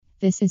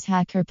This is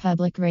Hacker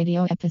Public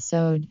Radio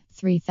episode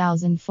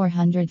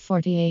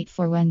 3448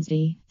 for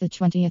Wednesday, the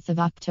 20th of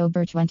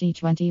October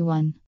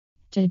 2021.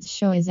 Today's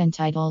show is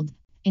entitled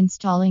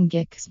Installing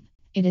GuixSD.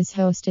 It is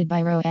hosted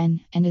by Rowan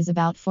and is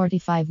about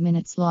 45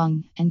 minutes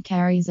long and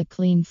carries a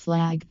clean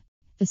flag.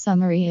 The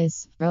summary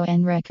is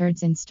Rowan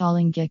records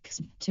installing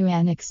GuixSD to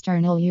an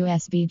external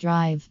USB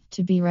drive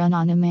to be run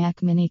on a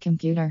Mac Mini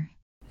computer.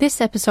 This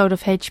episode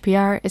of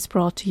HPR is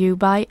brought to you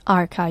by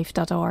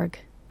archive.org.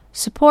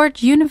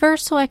 Support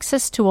universal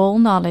access to all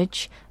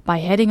knowledge by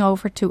heading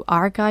over to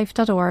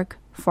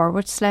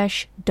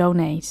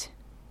archive.org/donate.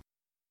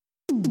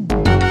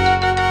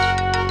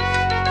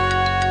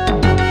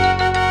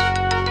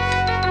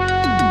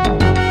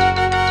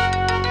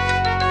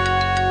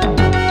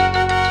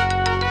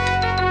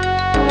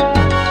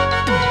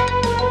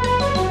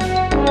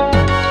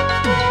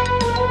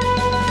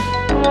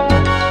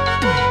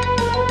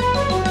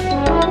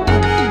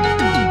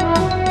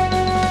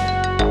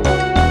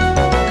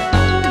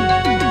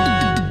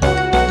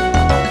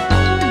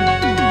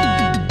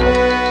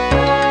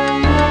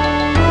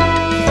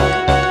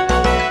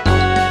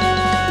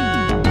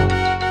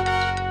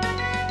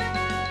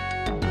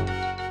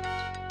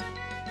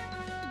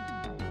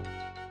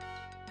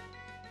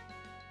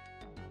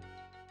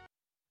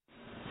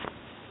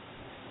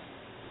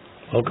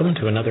 Welcome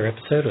to another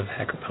episode of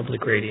Hacker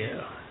Public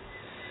Radio.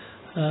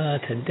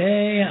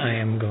 Today I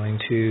am going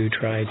to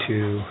try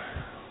to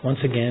once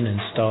again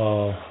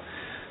install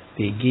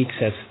the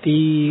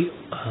GuixSD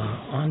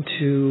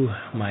onto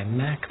my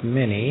Mac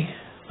Mini.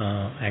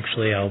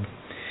 Actually, I'll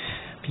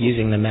be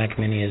using the Mac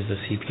Mini as the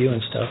CPU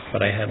and stuff,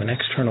 but I have an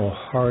external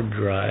hard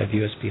drive,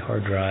 USB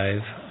hard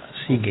drive,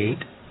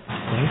 Seagate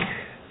link,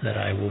 that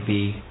I will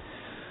be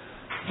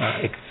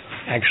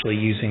actually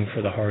using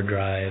for the hard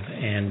drive,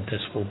 and this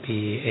will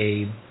be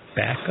a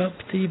backup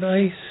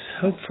device,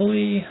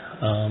 hopefully.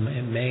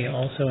 It may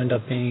also end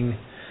up being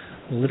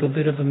a little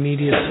bit of a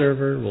media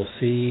server. We'll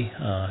see.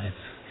 It's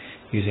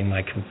using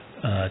my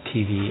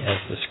TV as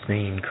the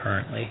screen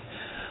currently.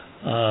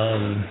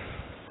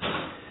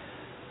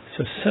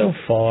 So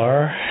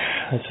far,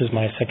 this is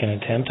my second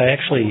attempt. I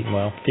actually,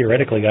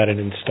 theoretically got it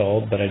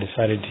installed, but I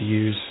decided to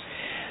use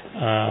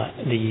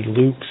the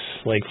Luke's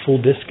full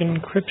disk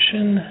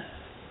encryption.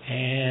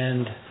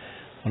 And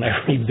when I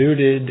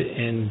rebooted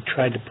and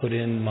tried to put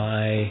in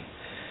my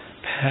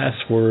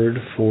password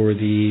for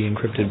the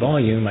encrypted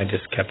volume, I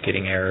just kept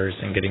getting errors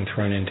and getting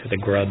thrown into the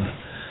grub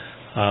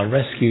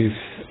rescue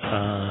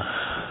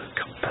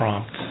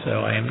prompt.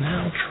 So I am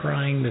now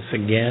trying this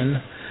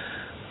again.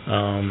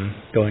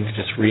 Going to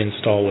just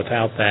reinstall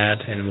without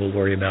that, and we'll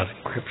worry about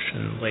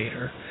encryption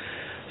later.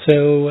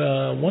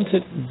 So once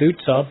it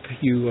boots up,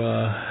 you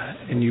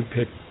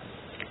pick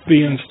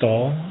the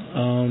install.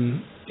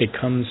 It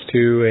comes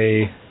to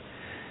a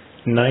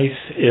nice,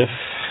 if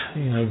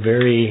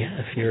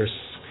your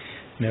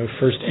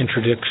first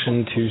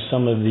introduction to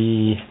some of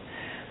the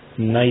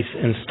nice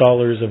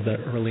installers of the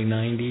early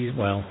 90s.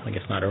 Well, I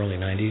guess not early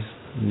 90s,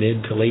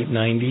 mid to late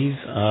 90s.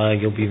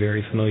 You'll be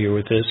very familiar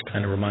with this.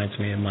 Kind of reminds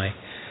me of my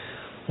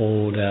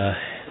old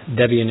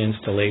Debian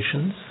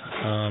installations.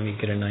 You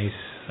get a nice,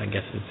 I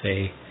guess it's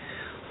a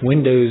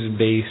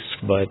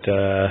Windows-based, but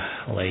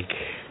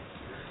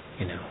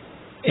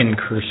in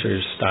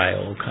cursor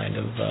style, kind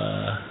of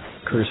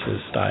cursive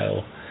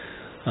style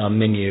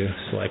menu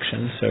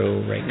selection.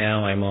 So right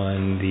now I'm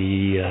on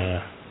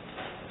the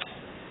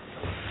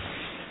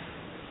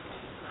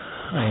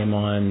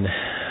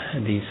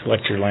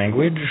select your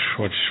language,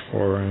 which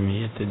for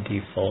me at the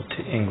default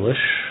to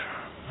English.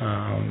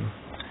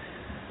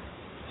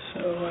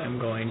 So I'm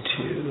going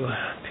to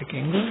pick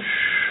English,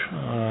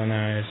 and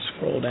I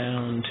scroll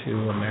down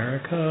to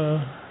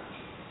America.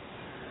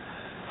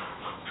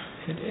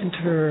 Hit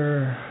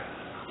enter,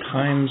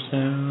 time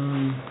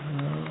zone,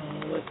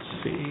 let's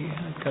see,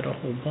 I've got a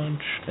whole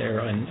bunch.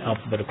 They're in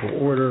alphabetical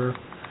order,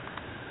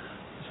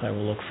 so I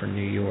will look for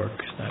New York.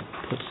 That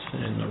puts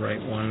it in the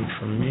right one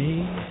for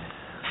me.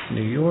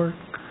 New York.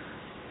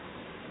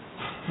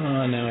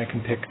 Now I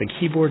can pick the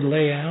keyboard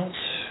layout,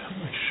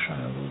 which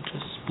I will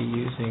just be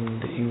using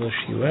the English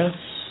US,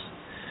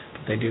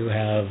 but they do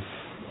have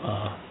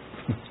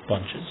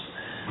bunches.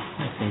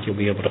 I think you'll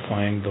be able to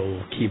find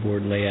the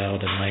keyboard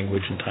layout and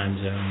language and time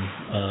zone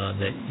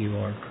that you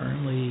are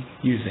currently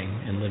using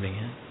and living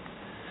in.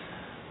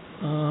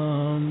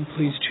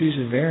 Please choose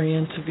a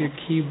variant of your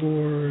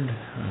keyboard.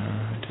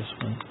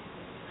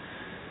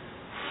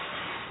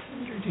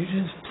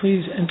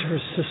 Please enter a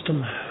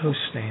system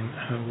host name.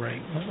 Oh,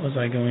 right. What was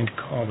I going to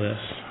call this?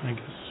 I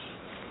guess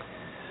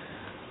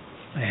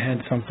I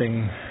had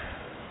something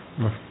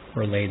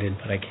related,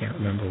 but I can't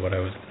remember what I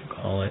was going to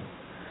call it.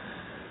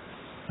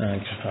 I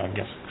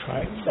guess try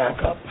it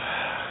back up.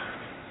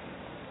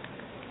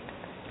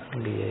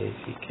 BACKUP.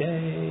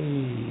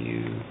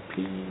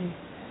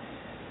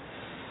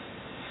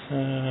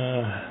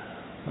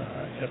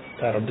 Yep,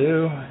 that'll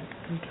do.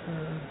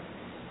 Enter.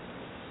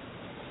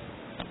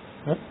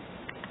 What?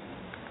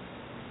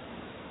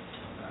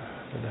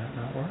 Did that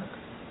not work?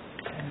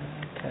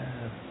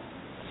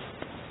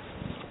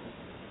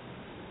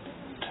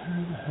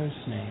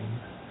 Host name.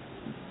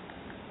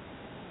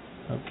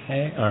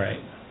 Okay, alright.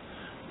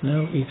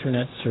 No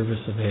Ethernet service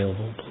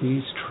available.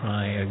 Please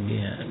try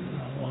again.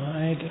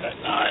 Why did I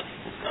not?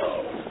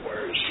 Oh,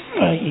 where's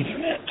my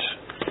Ethernet?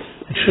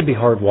 It should be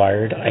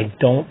hardwired. I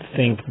don't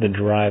think the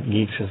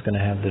Geeks is going to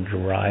have the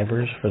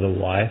drivers for the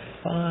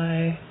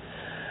Wi-Fi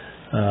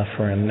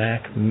for a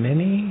Mac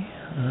Mini.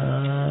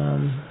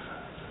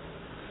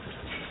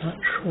 Not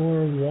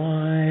sure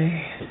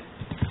why.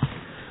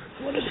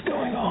 What is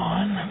going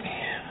on?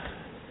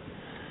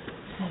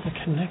 All the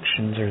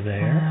connections are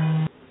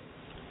there.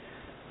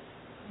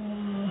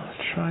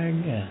 Try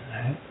again.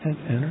 Hit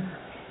enter.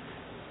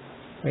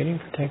 Waiting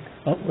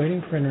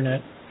for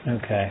internet.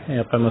 Okay.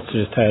 Yep, I must have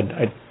just had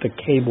the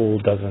cable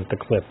doesn't, the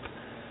clip.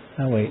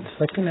 Oh wait,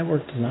 selecting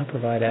network does not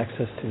provide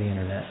access to the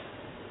internet.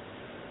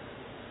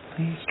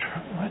 Please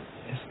try. What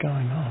is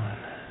going on?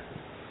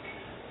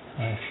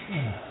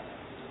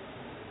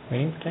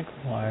 Waiting for tech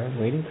wired.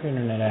 Waiting for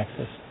internet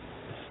access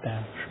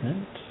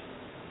establishment.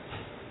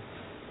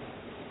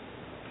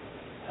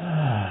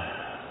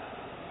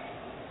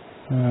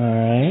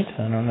 Alright,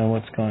 I don't know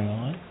what's going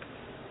on.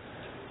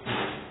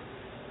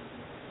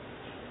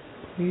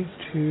 Please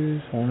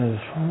choose one of the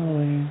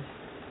following.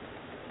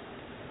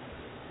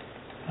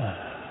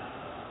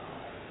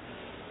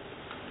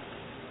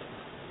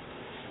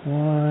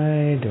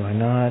 Why do I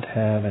not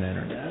have an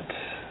internet?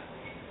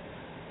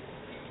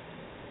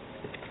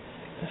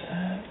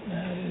 That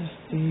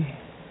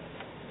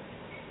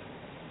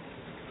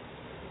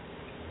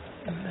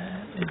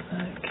is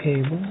that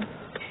cable.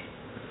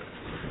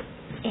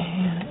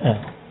 And,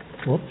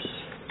 whoops.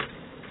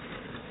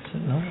 Is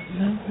it not?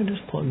 No, I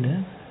just plugged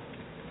in.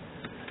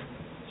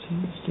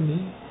 Seems to be.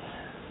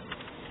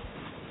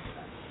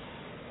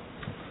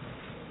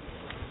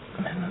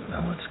 I don't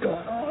know what's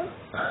going on.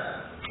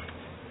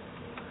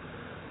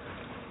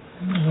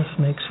 This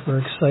makes for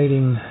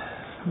exciting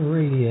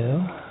radio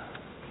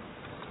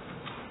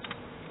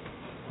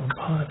or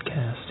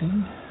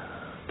podcasting.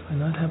 Do I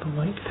not have a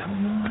light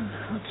coming on?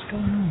 What's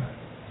going on?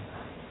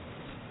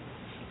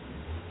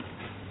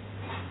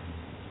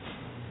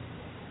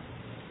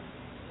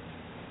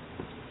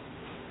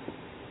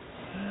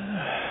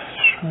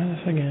 Try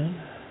this again.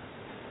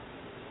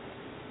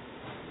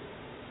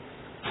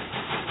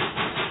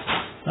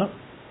 Oh,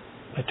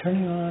 by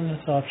turning on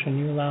this option,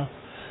 you allow.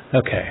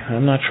 Okay,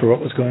 I'm not sure what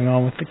was going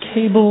on with the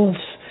cables,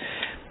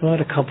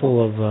 but a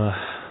couple of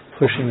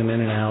pushing them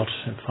in and out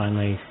and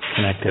finally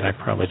connected. I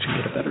probably should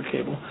get a better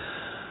cable.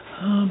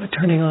 By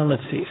turning on,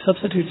 let's see,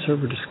 substitute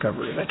server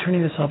discovery. By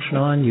turning this option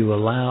on, you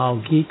allow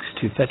Geeks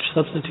to fetch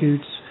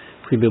substitutes,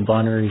 pre-built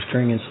binaries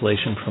during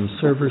installation from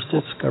servers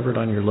discovered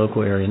on your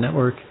local area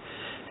network.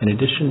 In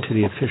addition to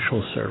the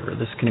official server,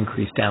 this can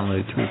increase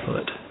download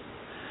throughput.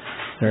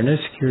 There are no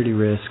security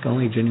risks,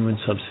 only genuine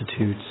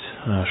substitutes.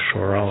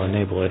 Sure, I'll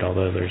enable it,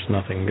 although there's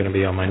nothing going to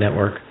be on my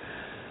network.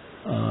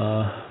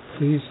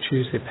 Please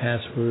choose a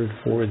password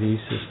for the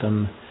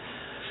system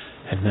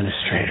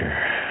administrator.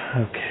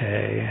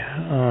 Okay.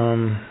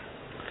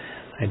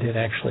 I did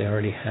actually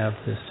already have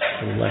this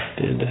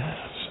selected,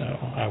 so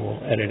I will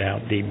edit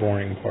out the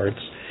boring parts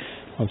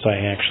once I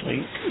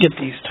actually get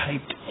these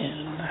typed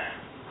in.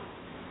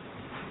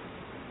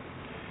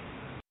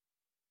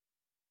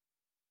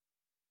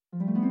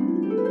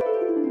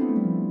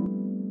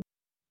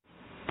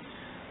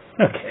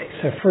 Okay,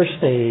 so first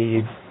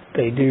they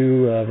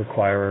do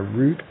require a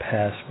root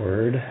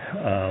password,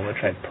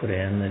 which I put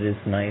in. It is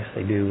nice.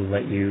 They do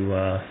let you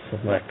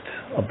select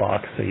a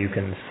box so you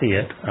can see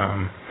it.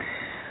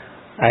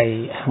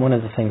 One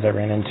of the things I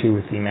ran into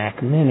with the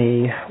Mac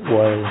Mini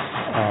was,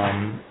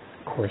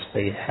 of course,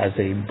 it has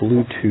a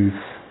Bluetooth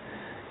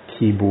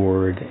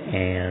keyboard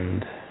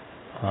and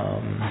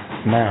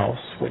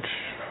mouse, which,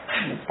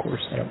 of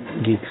course,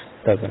 Geeks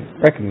doesn't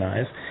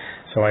recognize.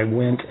 So I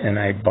went and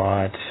I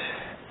bought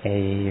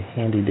a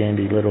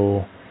handy-dandy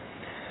little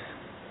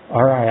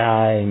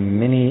RII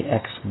Mini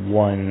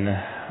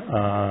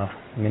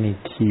X1 mini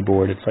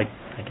keyboard. It's like,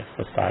 I guess,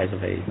 the size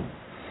of a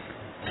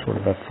sort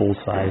of a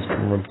full-size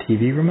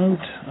TV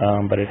remote,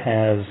 but it's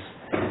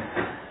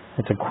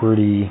a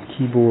QWERTY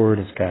keyboard.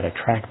 It's got a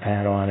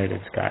trackpad on it.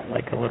 It's got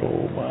like a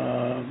little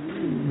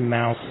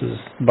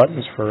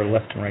buttons for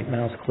left and right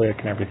mouse click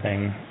and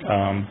everything.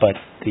 But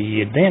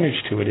the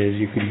advantage to it is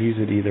you could use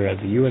it either as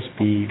a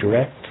USB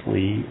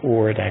directly,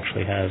 or it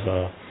actually has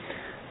a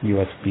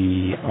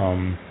USB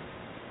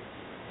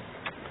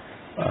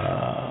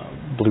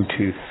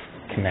Bluetooth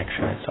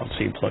connection itself.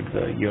 So you plug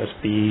the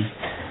USB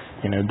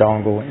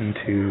dongle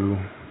into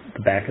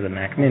the back of the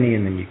Mac Mini,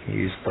 and then you can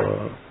use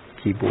the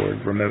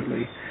keyboard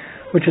remotely,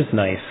 which is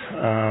nice.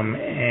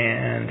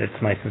 And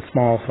it's nice and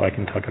small, so I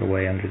can tuck it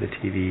away under the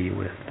TV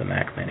with the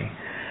Mac Mini.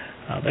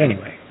 But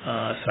anyway,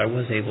 so I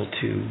was able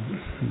to,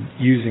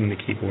 using the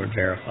keyboard,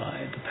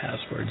 verify the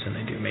passwords, and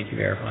they do make you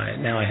verify it.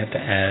 Now I have to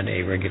add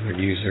a regular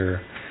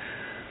user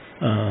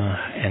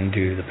and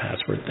do the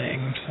password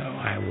thing. So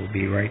I will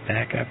be right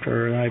back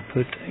after I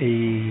put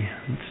a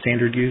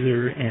standard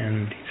user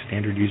and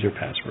standard user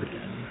password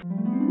in.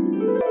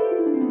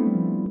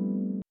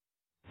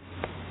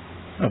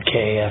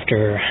 Okay,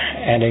 after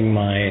adding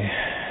my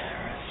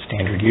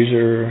standard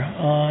user,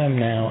 I'm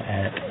now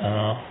at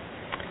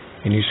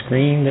a new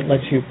screen that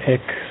lets you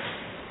pick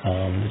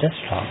the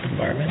desktop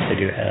environment. They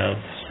do have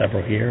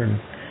several here: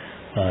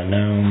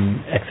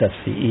 GNOME,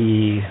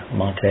 XFCE,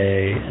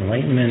 Mate,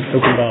 Enlightenment,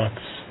 OpenBox,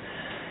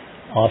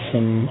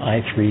 Awesome,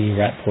 i3,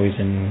 Rat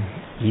Poison,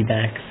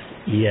 Emacs,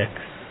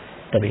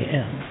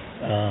 EXWM.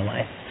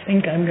 I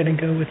think I'm going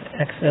to go with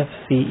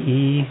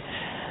XFCE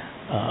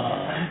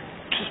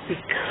just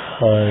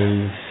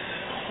because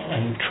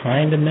I'm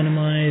trying to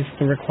minimize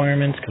the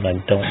requirements because I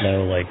don't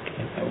know, like,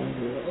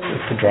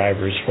 with the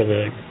drivers for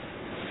the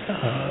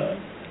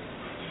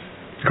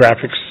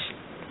graphics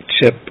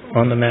chip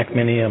on the Mac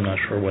Mini. I'm not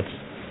sure what's,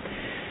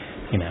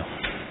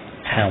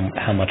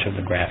 how much of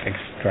the graphics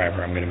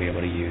driver I'm going to be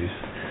able to use.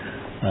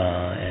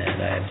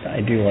 And I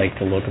do like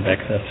the look of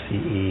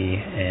XFCE,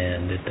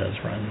 and it does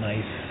run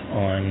nice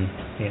on,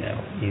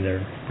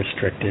 either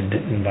restricted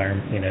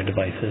environment,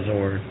 devices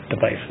or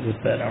devices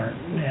that aren't,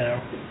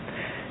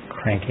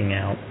 cranking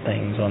out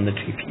things on the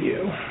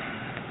GPU.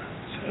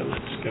 So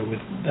let's go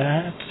with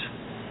that.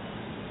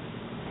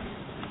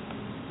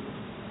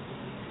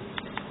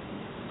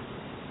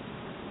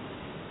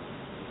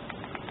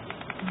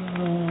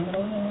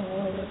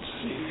 Let's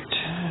see,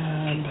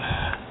 tab.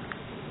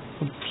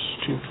 Oops,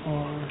 too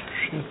far.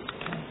 Shift.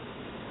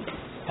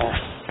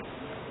 F.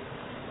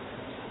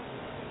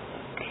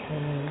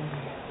 Okay.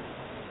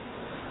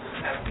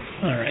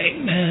 All right,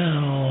 now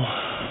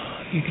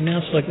you can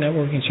now select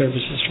networking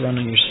services to run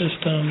on your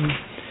system.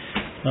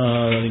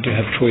 You do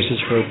have choices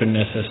for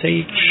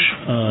OpenSSH,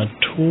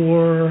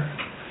 Tor,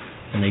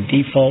 and they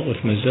default with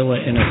Mozilla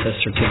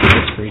NSS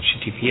certificates for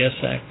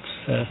HTTPS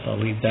access. I'll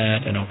leave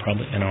that, and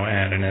I'll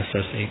add an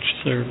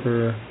SSH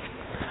server.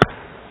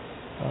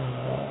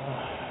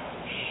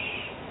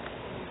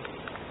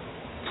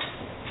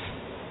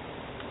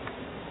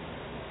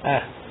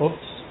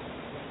 Whoops.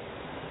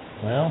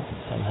 Well,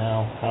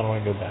 somehow, how do I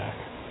go back?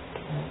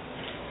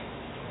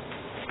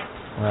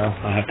 Well,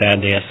 I'll have to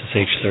add the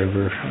SSH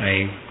server.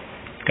 I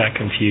got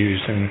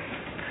confused, and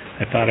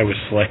I thought I was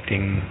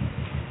selecting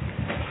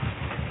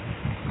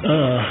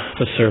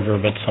the server,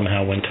 but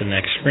somehow went to the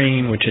next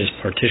screen, which is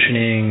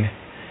partitioning.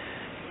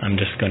 I'm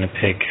just going to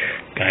pick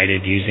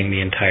guided using the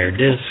entire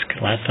disk.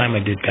 Last time I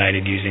did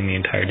guided using the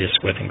entire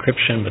disk with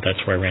encryption, but that's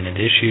where I ran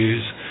into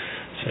issues.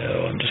 So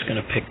I'm just going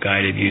to pick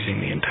guided using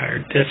the entire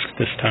disk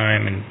this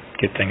time and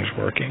get things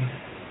working,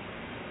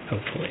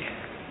 hopefully.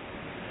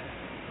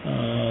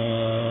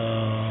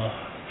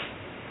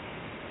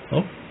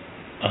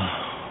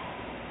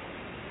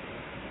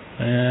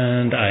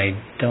 And I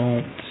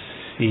don't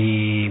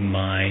see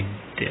my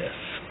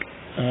disk.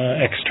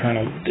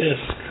 External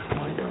disk.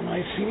 Why don't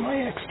I see my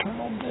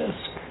external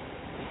disk?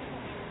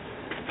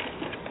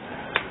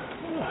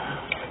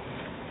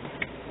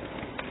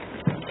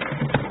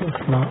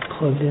 It's not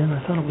plugged in. I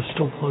thought it was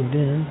still plugged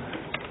in.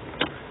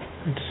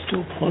 It's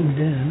still plugged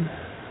in.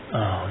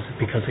 Oh, is it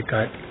because it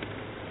got...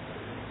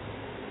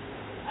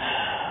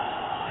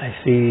 I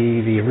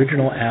see the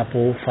original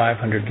Apple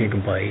 500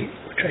 gigabyte,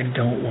 which I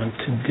don't want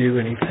to do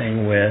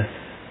anything with.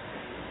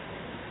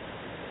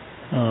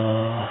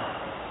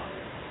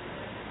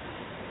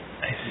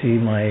 I see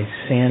my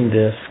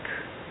SanDisk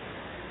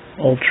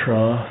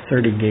Ultra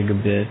 30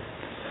 gigabit.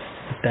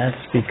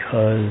 That's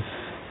because,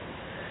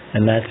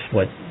 and that's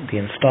what the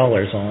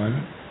installer's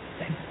on.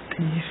 I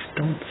just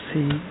don't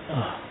see.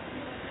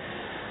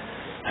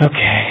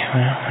 Okay,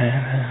 well,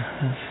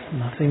 that's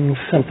nothing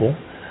simple.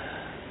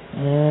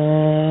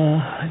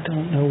 I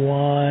don't know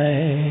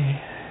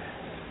why,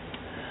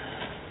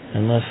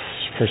 unless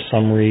for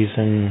some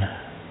reason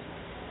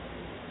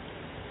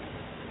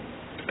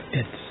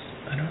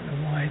I don't know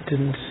why I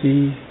didn't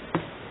see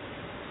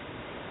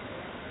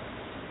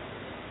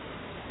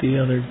the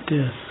other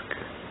disk.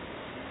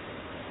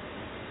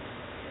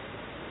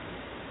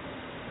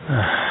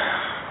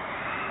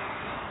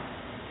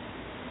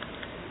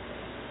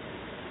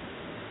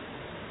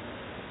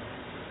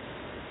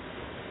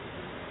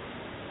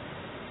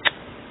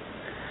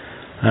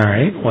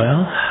 Alright,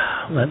 well,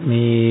 let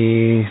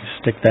me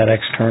stick that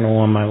external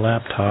on my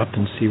laptop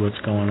and see what's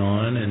going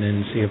on, and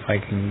then see if I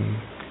can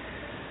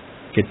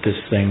get this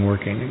thing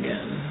working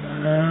again.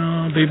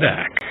 I'll be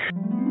back.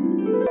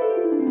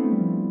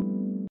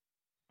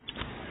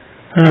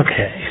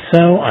 Okay,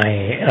 so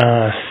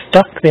I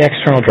stuck the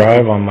external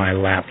drive on my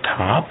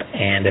laptop,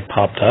 and it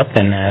popped up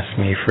and asked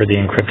me for the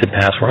encrypted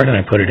password, and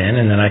I put it in,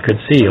 and then I could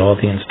see all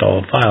the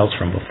installed files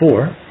from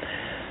before.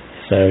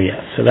 So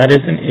yeah, so that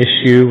is an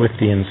issue with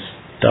the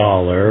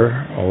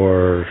installer,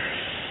 or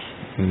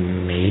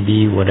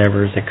maybe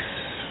whatever's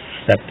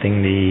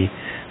accepting the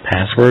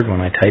password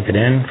when I type it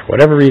in. For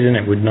whatever reason,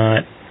 it would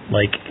not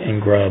like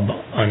ngrub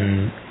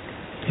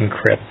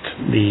unencrypt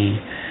the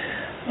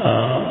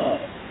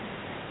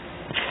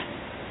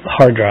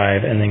hard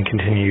drive and then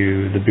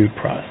continue the boot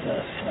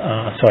process.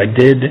 So I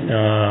did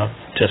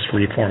just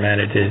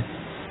reformatted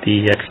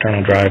the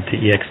external drive to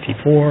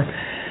ext4,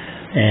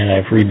 and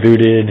I've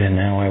rebooted, and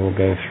now I will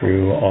go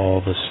through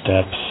all the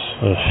steps.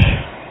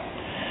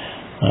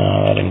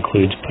 That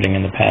includes putting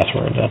in the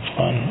password. That's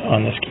fun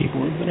on this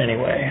keyboard. But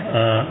anyway,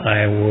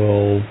 I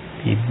will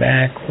be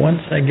back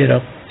once I get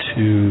up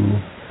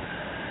to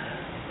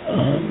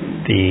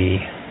the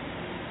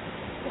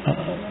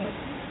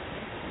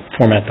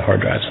format the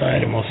hard drive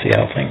side, and we'll see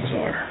how things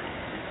are.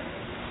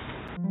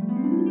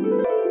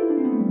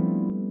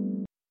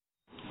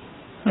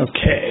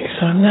 Okay,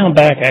 so I'm now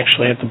back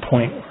actually at the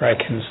point where I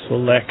can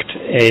select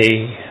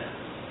a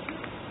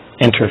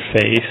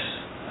interface.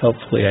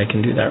 Hopefully I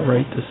can do that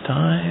right this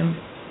time.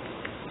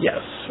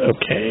 Yes,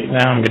 okay,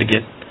 now I'm going to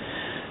get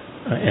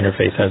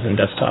interface as in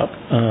desktop.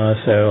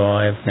 So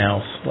I've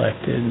now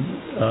selected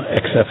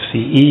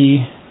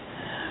XFCE.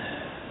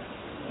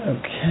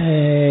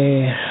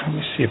 Okay, let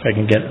me see if I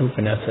can get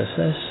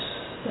OpenSSH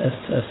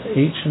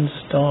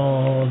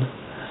installed.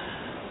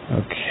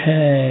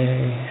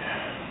 Okay.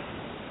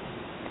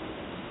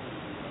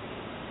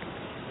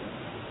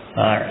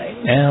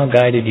 Alright, now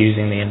guided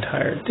using the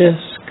entire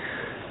disk.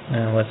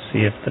 Now let's see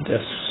if the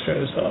disk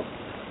shows up.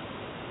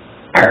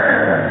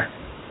 Arrgh.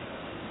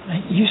 I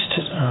used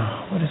to...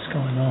 Oh, what is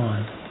going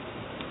on?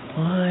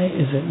 Why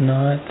is it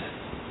not...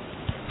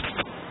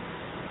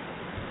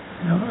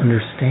 I don't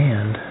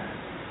understand.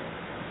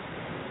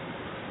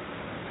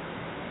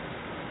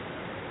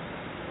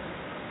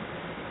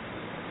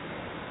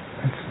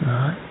 It's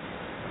not...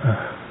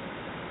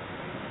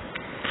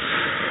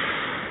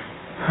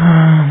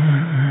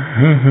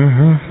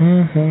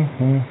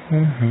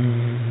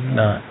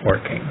 Not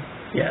working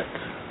yet.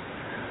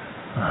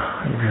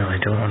 I really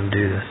don't want to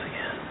do this again.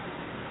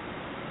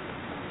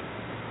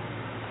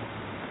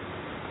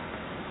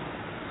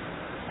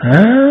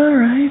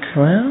 Alright,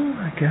 well,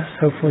 I guess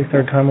hopefully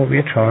third time will be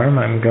a charm.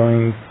 I'm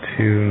going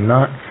to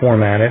not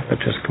format it, but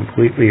just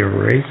completely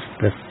erase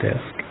this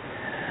disk.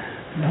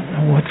 I don't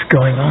know what's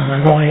going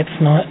on, why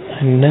it's not.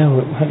 I know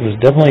it was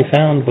definitely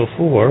found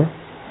before,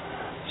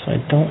 so I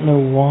don't know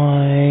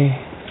why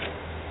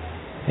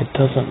it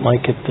doesn't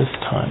like it this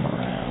time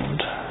around.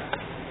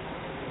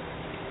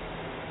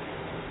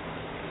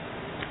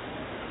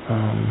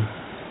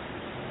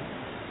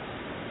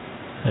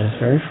 It's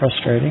very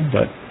frustrating,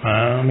 but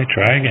let me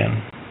try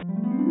again.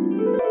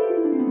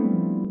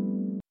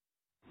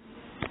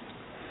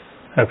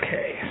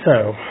 Okay,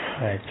 so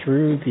I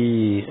threw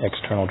the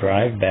external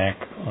drive back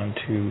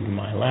onto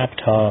my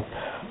laptop,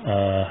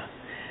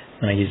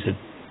 and I used it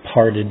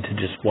parted to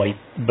just wipe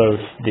both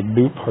the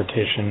boot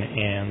partition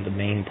and the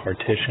main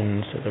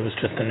partition, so there was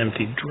just an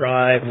empty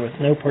drive with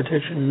no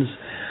partitions.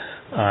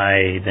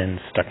 I then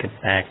stuck it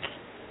back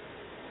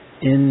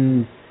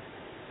in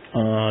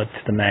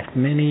to the Mac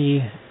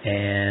Mini,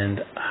 and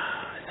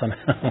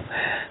somehow,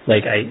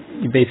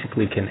 you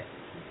basically can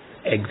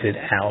exit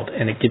out,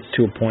 and it gets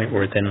to a point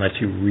where it then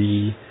lets you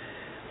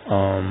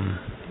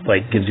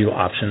gives you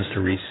options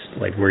to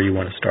where you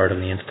want to start on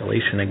the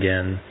installation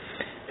again.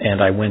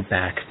 And I went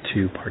back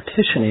to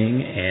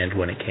partitioning, and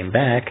when it came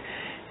back,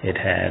 it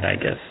had, I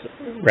guess,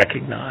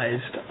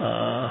 recognized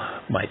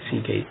my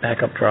Seagate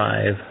backup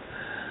drive.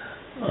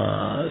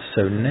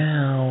 So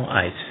now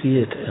I see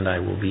it, and I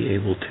will be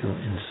able to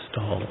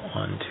install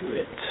onto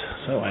it.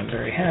 So I'm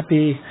very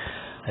happy.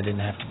 I didn't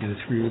have to go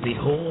through the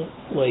whole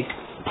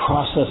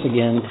process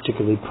again,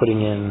 particularly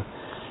putting in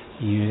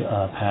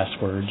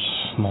passwords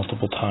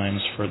multiple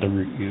times for the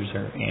root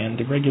user and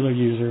the regular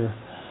user.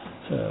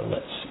 So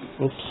let's see.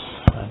 Oops,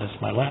 that is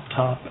my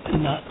laptop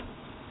and not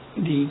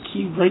the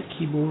right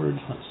keyboard.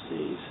 Let's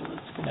see. So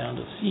let's go down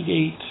to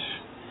Seagate.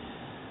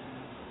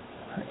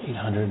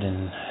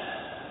 802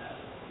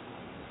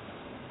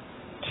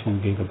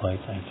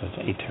 gigabytes. I think it's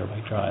an 8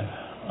 terabyte drive.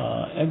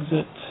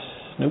 Exit.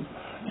 Nope.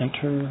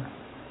 Enter.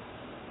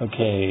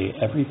 Okay,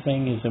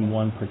 everything is in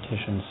one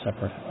partition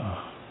separate.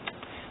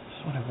 This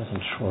is what I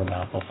wasn't sure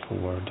about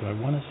before. Do I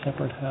want a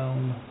separate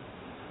home?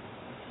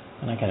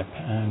 And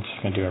I'm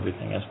just going to do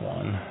everything as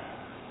one.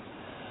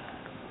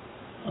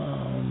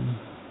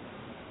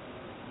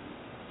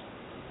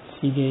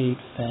 Seagate,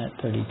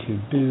 FAT32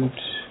 boot,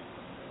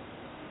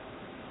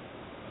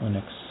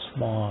 Linux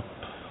swap.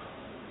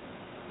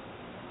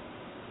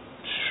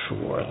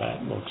 Sure,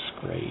 that looks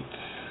great.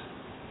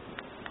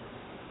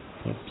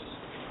 Oops.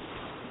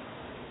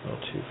 A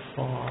little too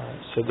far.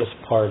 So this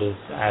part is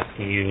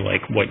asking you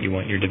what you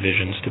want your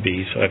divisions to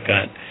be. So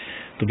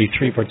there'll be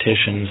 3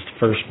 partitions. The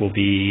first will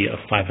be a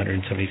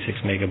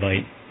 576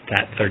 megabyte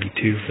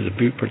FAT32 for the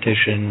boot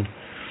partition.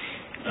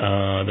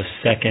 The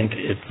second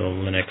is the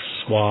Linux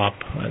swap.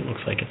 It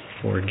looks like it's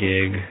 4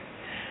 gig.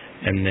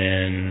 And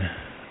then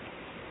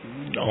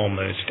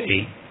almost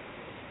 8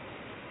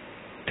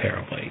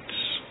 terabytes,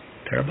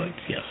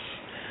 yes,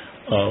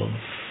 of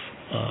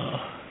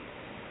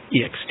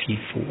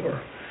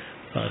ext4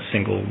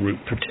 single root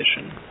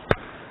partition.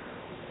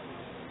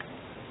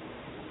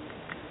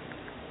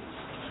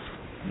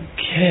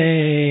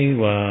 Okay,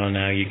 well,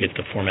 now you get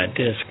the format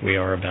disk. We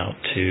are about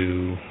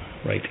to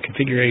write the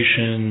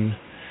configuration.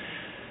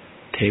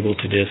 Table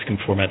to disk and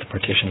format the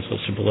partitions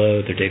listed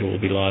below. Their data will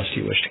be lost.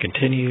 You wish to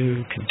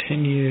continue.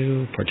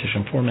 Continue.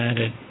 Partition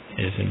formatted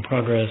is in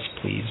progress.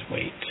 Please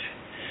wait.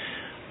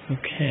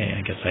 Okay,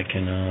 I guess I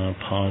can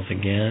pause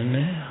again,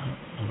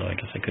 although I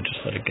guess I could just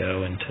let it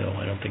go until,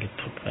 I don't think it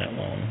took that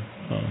long.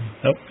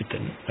 Nope, it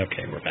didn't.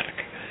 Okay, we're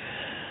back.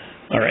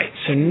 Alright,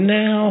 so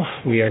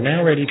now we are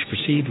now ready to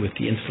proceed with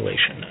the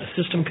installation. A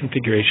system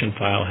configuration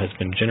file has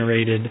been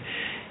generated.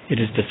 It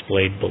is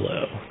displayed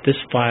below. This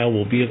file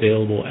will be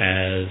available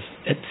as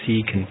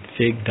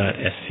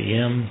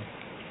etcconfig.scm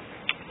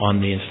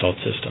on the installed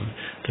system.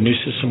 The new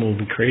system will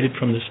be created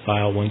from this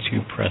file once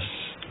you've pressed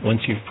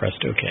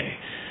OK.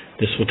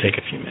 This will take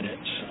a few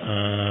minutes.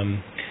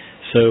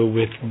 So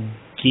with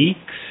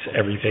Geeks,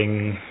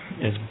 everything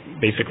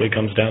basically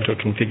comes down to a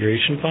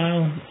configuration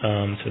file.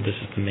 So this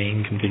is the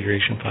main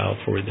configuration file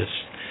for this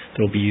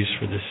that will be used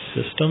for this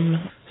system.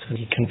 So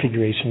the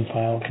configuration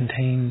file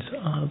contains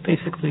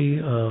basically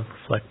a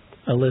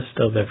list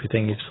of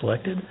everything you've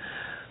selected.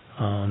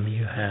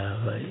 You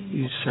have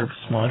use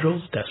service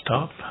modules,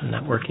 desktop,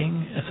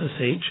 networking,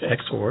 SSH,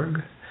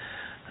 Xorg,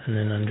 and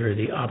then under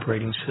the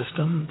operating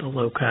system, the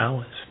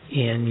locale is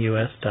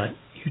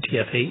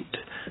enus.utf8,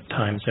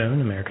 time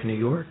zone, America, New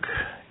York,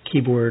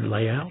 keyboard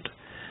layout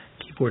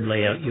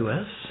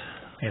US.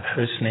 We have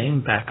host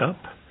name, backup,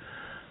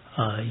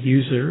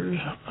 user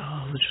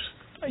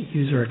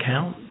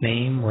account,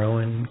 name,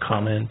 Rowan,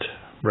 comment,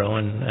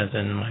 Rowan as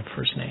in my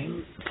first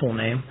name, full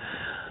name,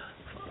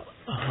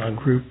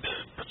 group,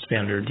 puts me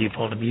under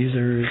default of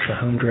users, the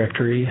home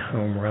directory,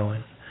 home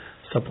Rowan,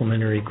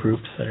 supplementary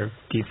groups that are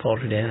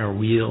defaulted in are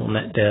wheel,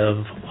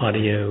 netdev,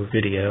 audio,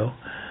 video,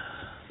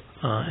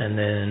 and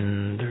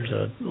then there's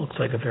looks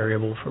like a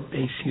variable for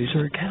base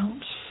user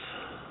accounts.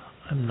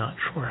 I'm not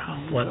sure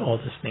what all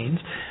this means.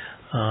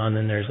 And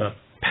then there's a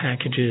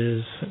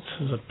packages, it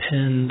says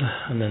append,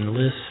 and then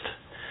list,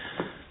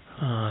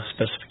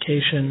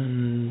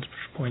 specification,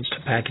 which points to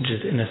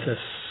packages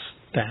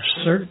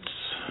NSS-certs.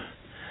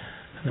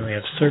 And then we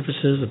have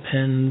services,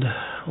 append,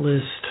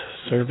 list,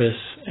 service,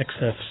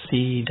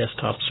 XFC,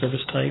 desktop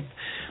service type.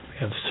 We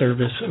have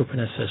service,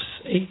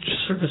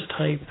 OpenSSH service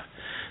type,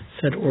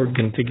 set org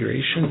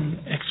configuration,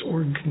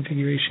 Xorg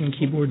configuration,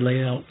 keyboard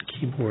layout.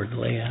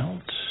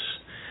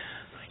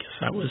 I guess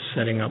that was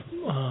setting up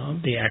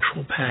the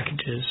actual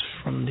packages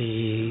from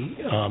the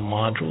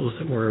modules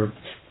that were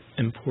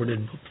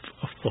imported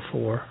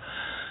before.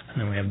 And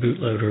then we have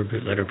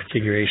bootloader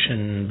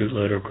configuration,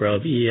 bootloader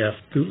grub EF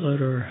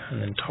bootloader, and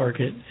then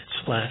target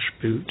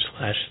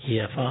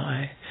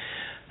 /boot/EFI,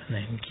 and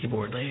then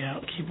keyboard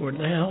layout.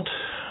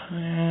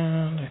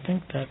 And I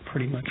think that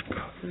pretty much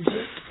covers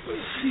it.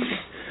 Let's see.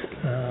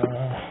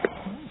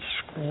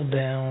 Scroll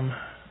down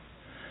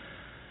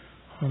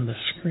on the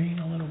screen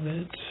a little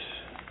bit.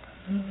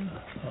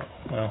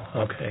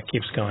 Okay, it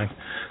keeps going.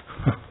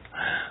 I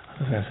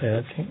was going to say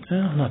that's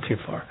not too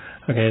far.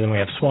 Okay, then we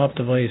have swap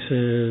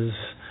devices,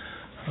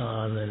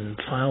 then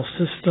file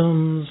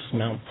systems,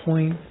 mount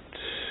point,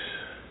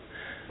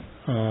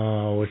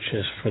 which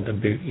is for the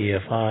boot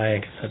EFI. I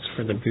guess that's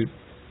for the boot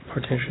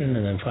partition,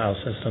 and then file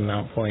system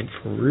mount point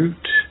for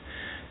root,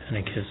 and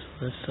it gives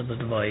a list of the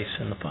device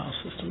and the file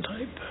system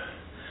type.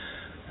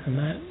 And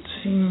that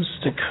seems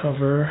to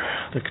cover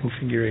the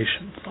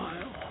configuration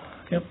file.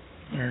 Yep.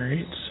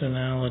 Alright, so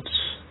now let's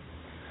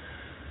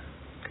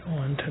go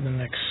on to the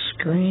next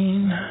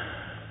screen.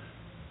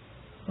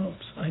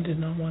 Oops, I did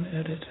not want to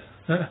edit.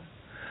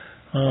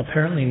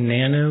 Apparently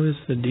Nano is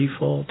the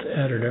default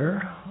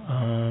editor.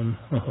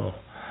 Let me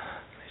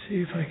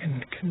see if I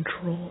can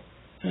control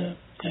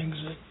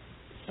exit.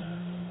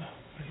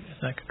 Wait, is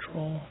that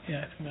control? Yeah,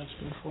 I think that's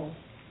control.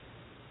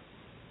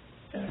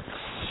 X.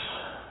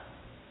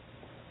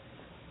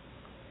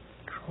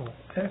 Control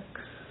X.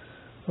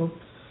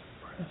 Oops.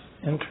 Press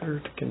enter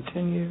to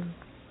continue.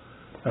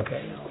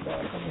 Okay, now I'm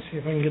back. Let me see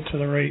if I can get to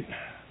the right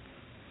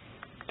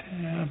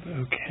tab.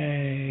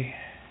 Okay.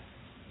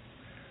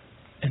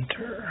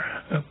 Enter.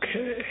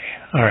 Okay.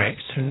 Alright,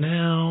 so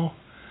now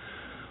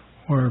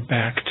we're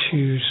back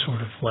to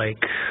sort of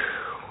like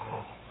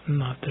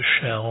not the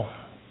shell.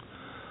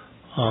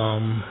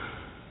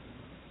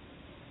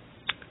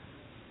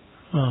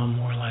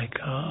 More like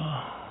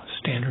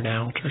standard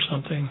out or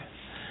something.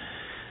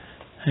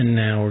 And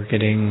now we're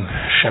getting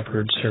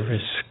Shepherd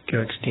service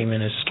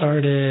GuixSD is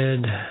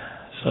started.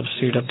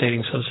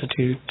 Updating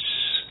substitutes.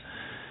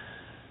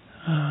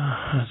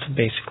 It's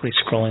basically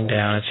scrolling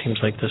down. It seems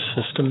like the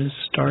system is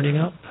starting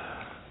up.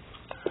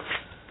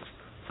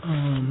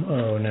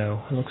 Oh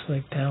no, it looks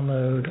like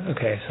download.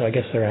 Okay, so I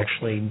guess they're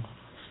actually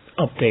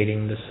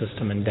updating the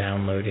system and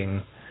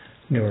downloading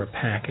newer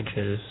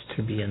packages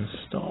to be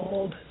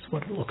installed. Is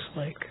what it looks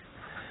like.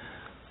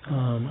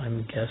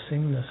 I'm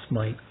guessing this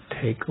might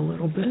take a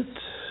little bit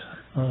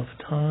of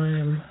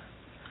time.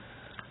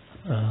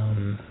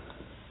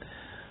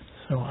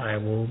 So I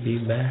will be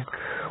back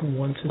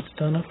once it's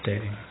done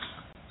updating.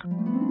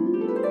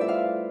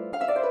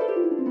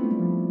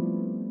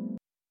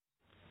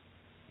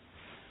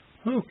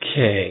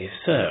 Okay,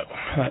 so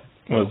that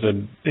was a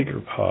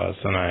bigger pause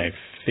than I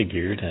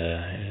figured.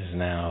 It is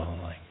now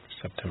like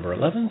September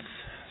 11th,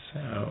 so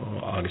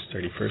August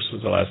 31st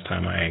was the last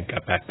time I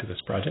got back to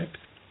this project.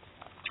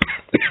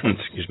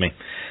 excuse me,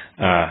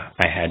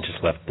 I had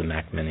just left the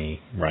Mac Mini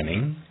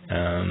running.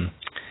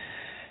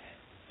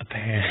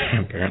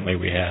 Apparently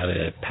we had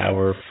a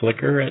power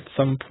flicker at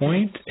some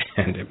point,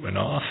 and it went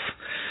off.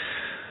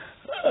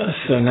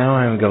 So now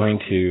I'm going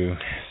to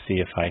see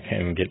if I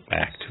can get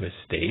back to a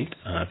state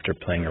after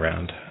playing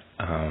around.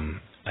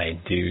 I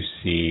do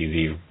see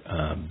the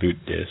boot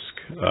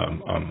disk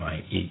on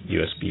my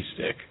USB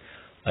stick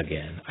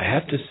again. I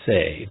have to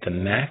say, the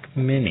Mac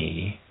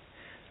Mini,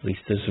 at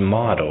least this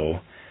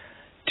model,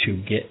 to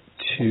get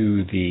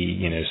to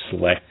the,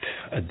 select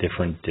a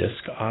different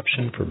disk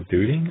option for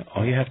booting,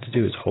 all you have to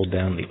do is hold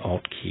down the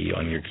Alt key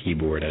on your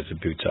keyboard as it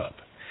boots up.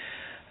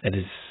 It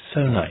is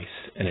so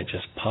nice, and it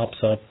just pops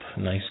up,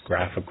 nice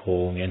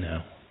graphical,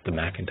 the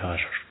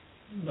Macintosh,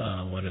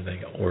 what are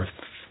they,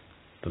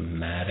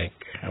 orthematic,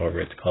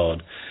 however it's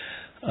called,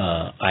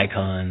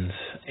 icons,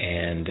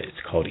 and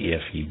it's called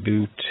EFI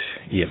boot,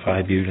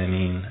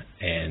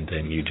 and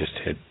then you just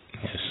hit,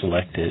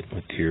 select it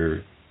with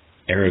your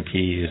arrow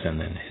keys, and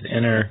then hit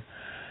enter,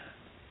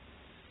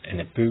 and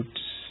it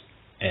boots,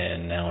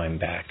 and now I'm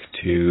back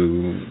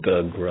to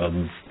the grub,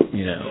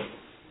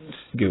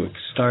 Guix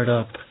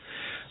startup.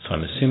 So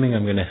I'm assuming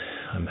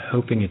I'm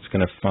hoping it's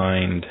gonna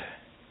find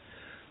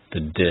the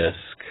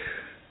disk.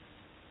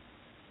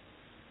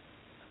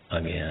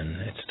 Again,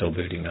 it's still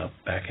booting up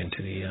back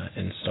into the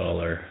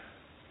installer.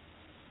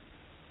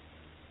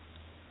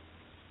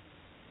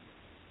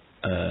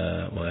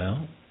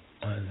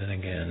 Then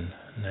again,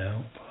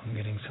 no, I'm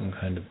getting some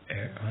kind of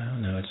error. Well,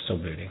 no, it's still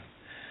booting.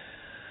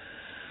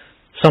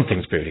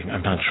 Something's booting,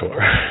 I'm not sure.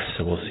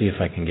 So we'll see if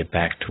I can get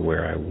back to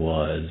where I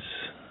was,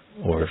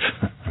 or if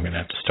I'm going to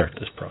have to start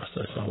this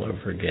process all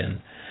over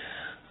again.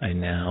 I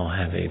now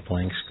have a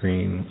blank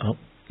screen. Oh,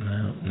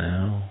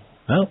 no.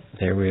 Oh,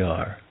 there we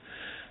are.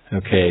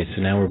 Okay,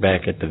 so now we're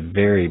back at the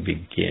very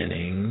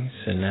beginning.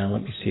 So now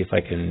let me see if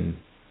I can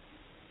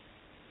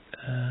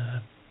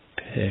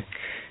pick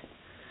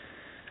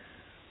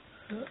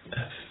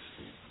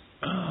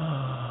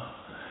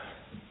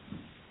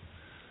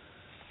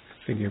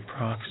figure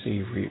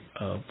proxy.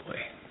 Oh boy.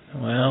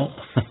 Well,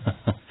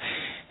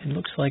 it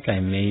looks like I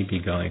may be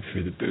going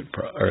through the boot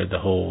or the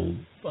whole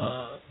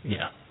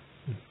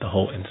the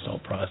whole install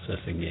process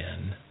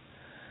again.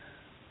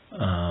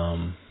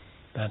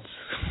 That's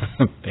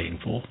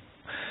painful,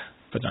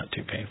 but not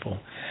too painful.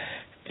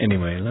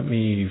 Anyway, let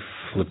me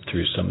flip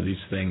through some of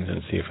these things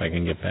and see if I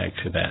can get back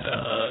to that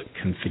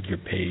configure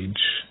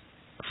page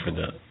for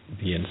the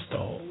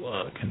install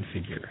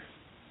configure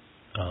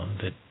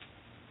that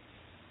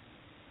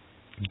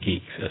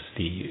GuixSD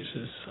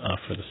uses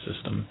for the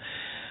system,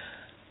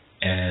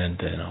 and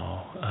then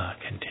I'll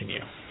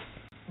continue.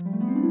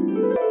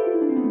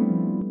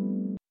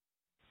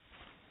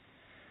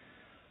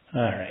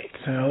 Alright,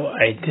 so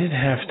I did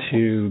have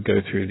to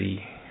go through the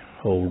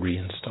whole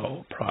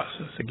reinstall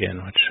process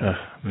again, which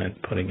meant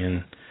putting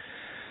in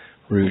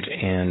root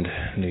and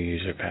new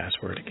user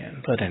password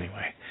again. But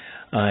anyway,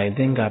 I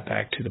then got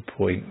back to the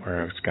point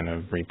where I was going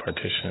to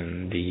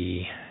repartition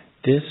the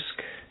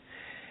disk,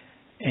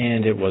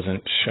 and it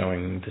wasn't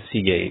showing, the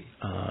Seagate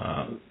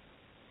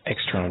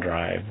external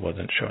drive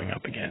wasn't showing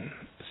up again.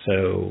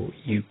 So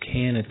you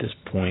can, at this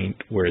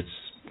point where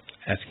it's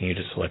asking you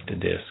to select a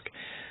disk,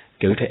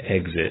 go to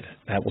exit.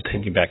 That will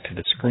take you back to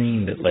the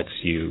screen that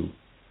lets you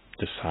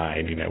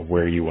decide,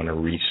 where you want to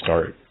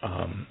restart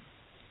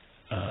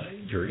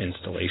your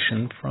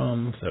installation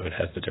from. So it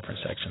has the different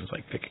sections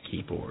like pick a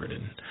keyboard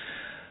and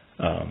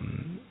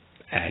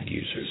add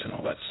users and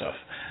all that stuff.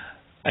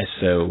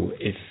 So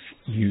if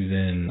you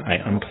then, I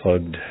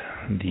unplugged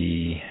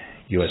the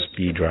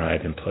USB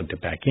drive and plugged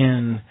it back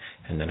in,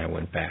 and then I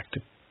went back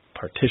to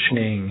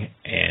partitioning,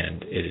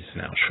 and it is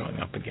now showing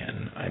up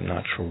again. I'm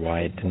not sure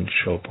why it didn't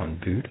show up on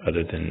boot,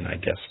 other than I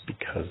guess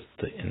because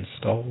the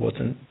install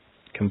wasn't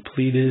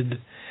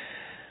completed.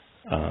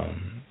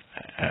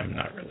 I'm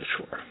not really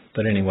sure.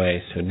 But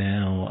anyway, so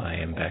now I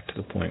am back to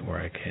the point where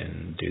I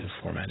can do the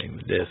formatting of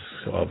the disk.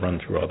 So I'll run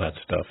through all that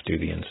stuff, do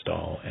the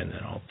install, and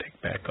then I'll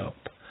pick back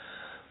up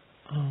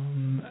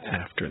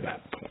after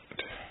that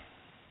point.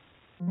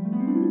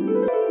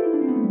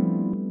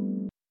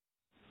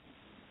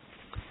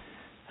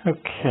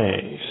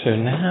 Okay, so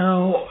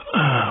now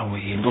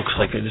looks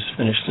like I just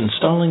finished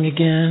installing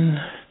again.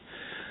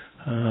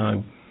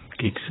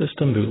 Geek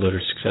System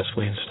bootloader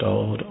successfully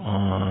installed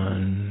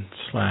on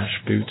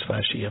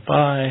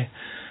 /boot/EFI.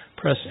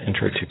 Press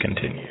enter to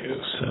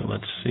continue. So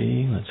let's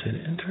see, let's hit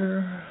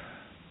enter.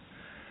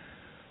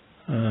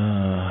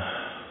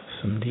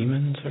 Some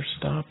daemons are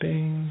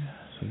stopping,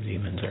 some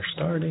daemons are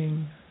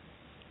starting.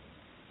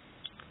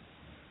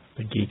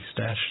 The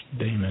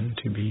Geeks-daemon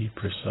to be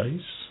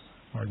precise,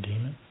 or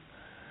daemon.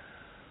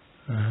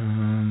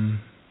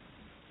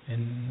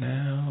 And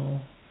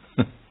now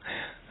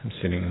I'm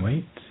sitting and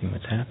wait, seeing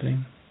what's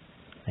happening.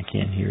 I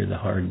can't hear the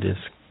hard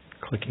disk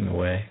clicking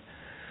away.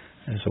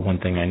 And so one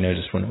thing I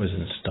noticed when it was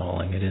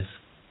installing, it is,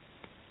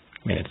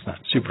 it's not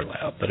super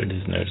loud, but it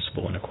is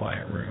noticeable in a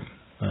quiet room.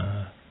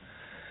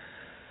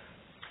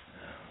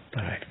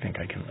 But I think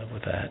I can live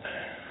with that.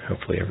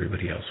 hopefully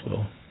everybody else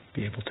will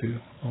be able to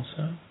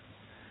also.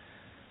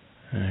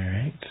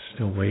 Alright,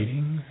 still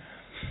waiting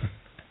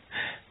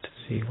to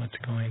see what's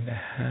going to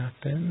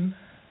happen.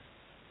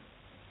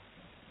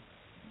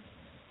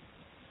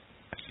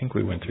 I think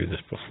we went through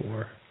this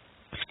before.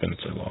 It's been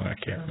so long I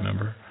can't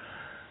remember.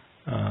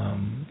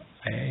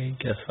 I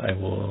guess I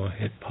will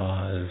hit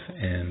pause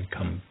and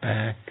come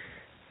back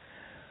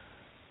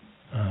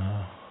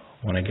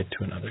when I get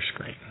to another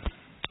screen.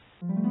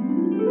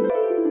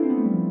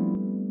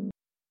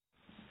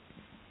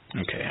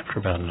 Okay, after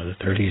about another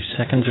 30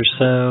 seconds or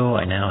so,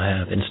 I now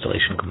have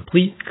installation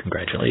complete.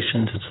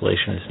 Congratulations,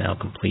 installation is now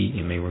complete.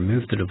 You may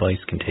remove the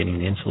device containing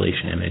the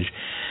installation image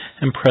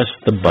and press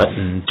the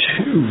button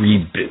to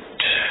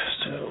reboot.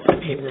 So let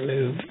me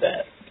remove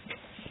that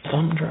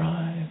thumb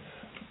drive.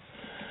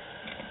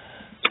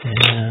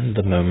 And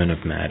the moment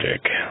of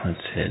magic.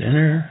 Let's hit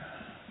enter.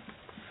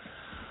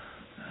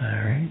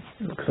 Alright,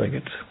 looks like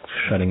it's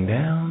shutting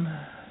down.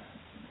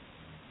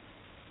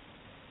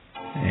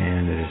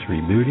 And it is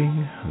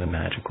rebooting. The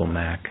magical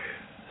Mac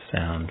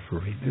sound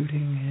for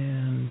rebooting.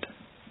 And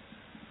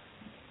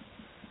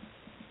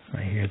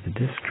I hear the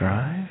disk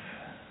drive.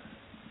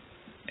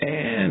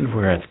 And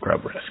we're at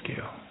Grub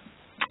Rescue.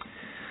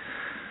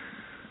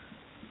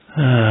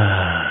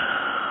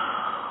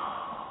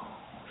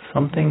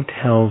 Something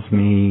tells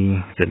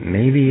me that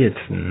maybe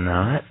it's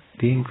not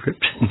the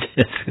encryption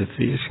disk. It's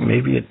the issue.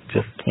 Maybe it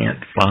just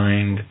can't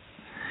find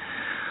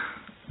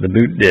the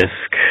boot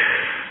disk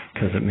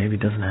because it maybe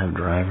doesn't have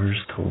drivers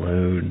to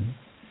load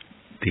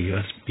the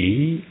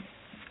USB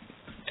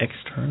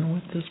external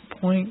at this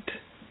point.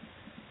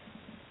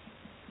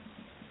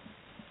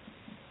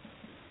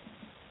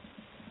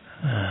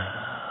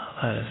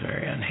 That is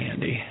very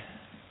unhandy.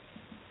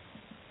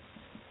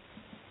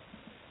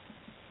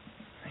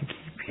 I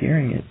keep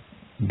hearing it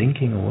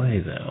dinking away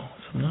though,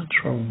 so I'm not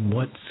sure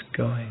what's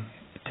going.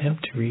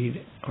 Attempt to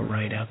read or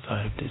write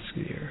outside of disk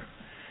zero.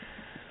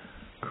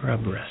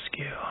 Grub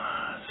Rescue.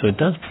 So it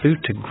does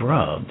boot to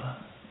Grub.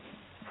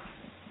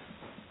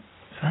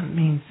 So that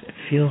means it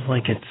feels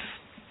like it's...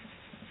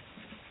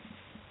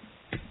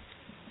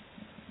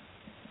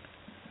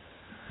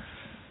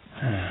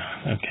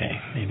 Okay,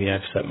 maybe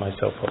I've set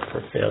myself up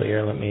for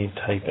failure. Let me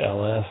type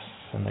ls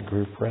in the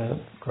group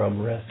Grub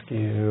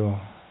Rescue.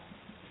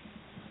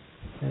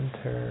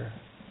 Enter.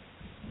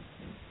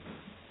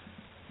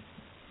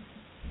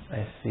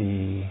 I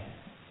see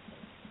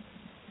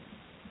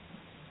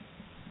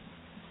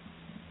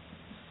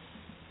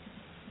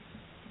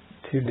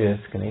two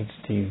disks, an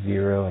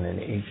HT0 and an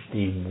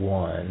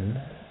HD1,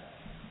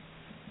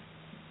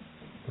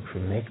 which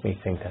would make me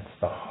think that's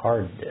the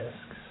hard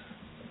disks.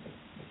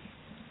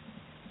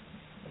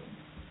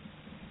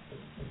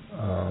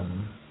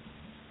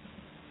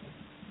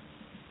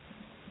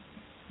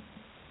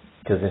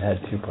 Because it had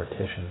two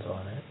partitions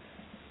on it.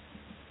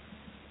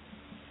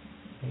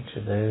 Each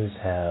of those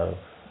have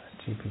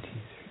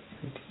GPT-3,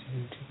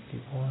 GPT-2,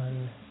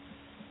 GPT-1,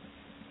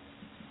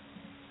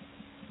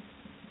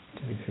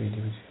 GPT-3,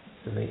 GPT-2.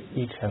 So they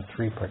each have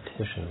three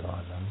partitions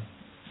on them.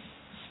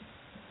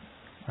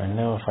 I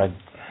know if I...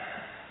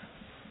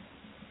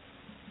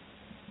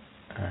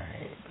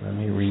 Alright, let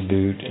me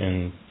reboot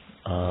and...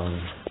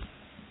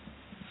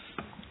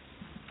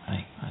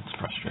 Hey, that's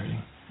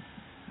frustrating.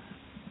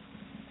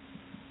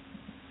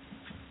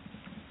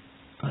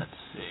 Let's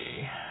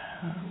see.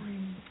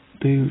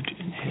 Reboot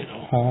and hit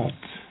Alt.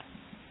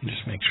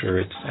 Just make sure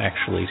it's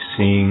actually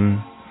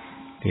seeing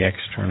the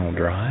external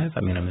drive.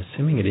 I mean, I'm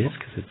assuming it is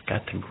because it's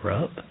got to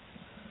Grub.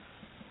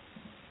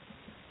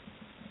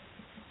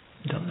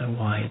 Don't know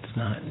why it's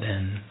not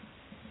then.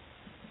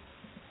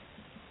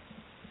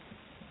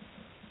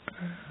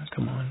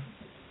 Come on.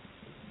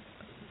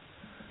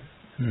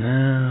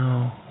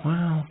 No.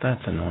 Well,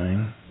 that's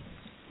annoying.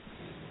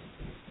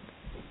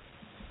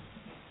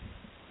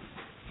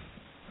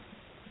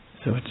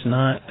 So it's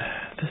not,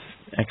 this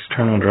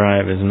external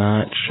drive is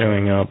not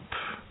showing up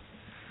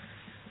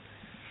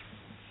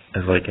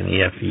as like an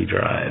EFE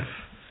drive.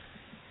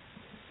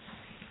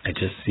 I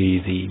just see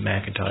the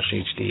Macintosh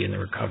HD in the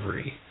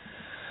recovery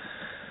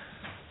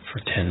for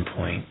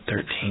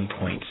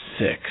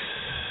 10.13.6.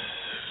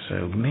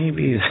 So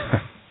maybe,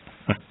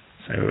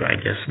 so I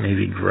guess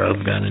maybe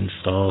Grub got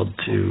installed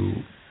to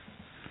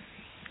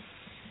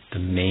the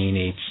main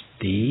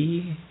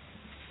HD,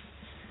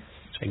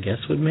 which I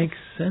guess would make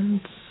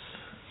sense.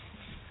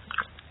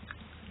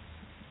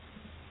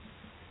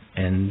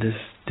 And this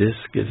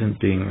disk isn't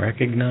being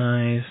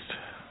recognized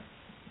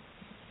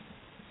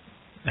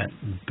at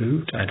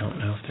boot. I don't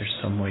know if there's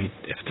some way,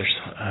 if there's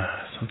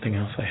something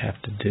else I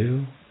have to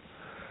do.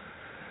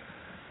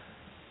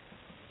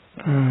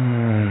 I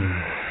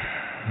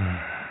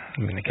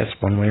mean, I guess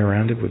one way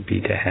around it would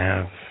be to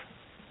have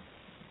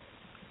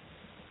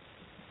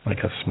like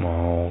a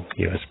small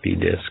USB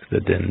disk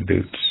that then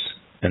boots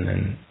and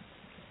then...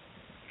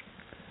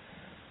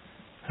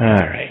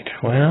 Alright,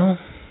 well...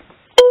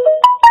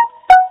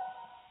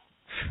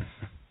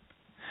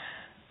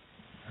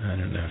 I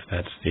don't know if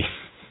that's the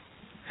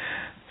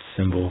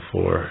symbol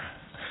for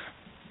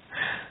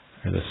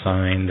as a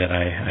sign that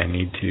I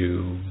need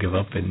to give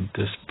up in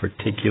this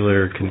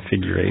particular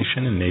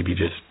configuration and maybe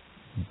just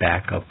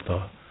back up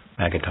the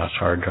Macintosh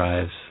hard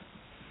drives.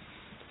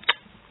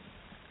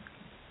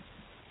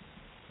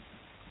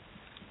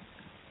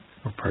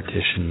 Or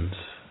partitions.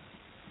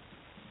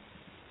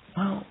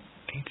 Well,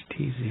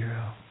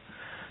 HT0.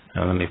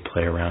 Now let me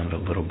play around a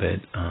little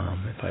bit.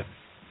 If I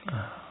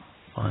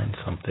find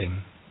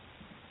something.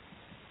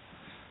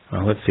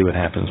 Well, let's see what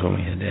happens when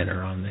we hit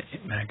enter on the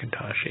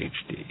Macintosh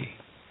HD.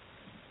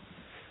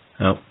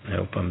 Oh,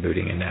 nope, I'm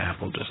booting into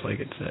Apple just like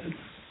it said.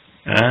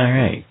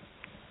 Alright.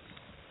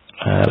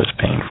 That was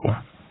painful.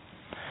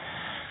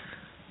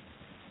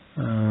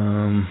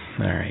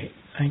 Alright.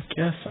 I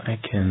guess I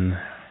can,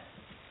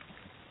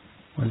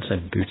 once I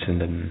boot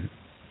into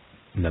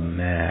the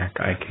Mac,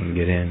 I can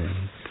get in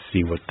and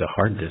see what the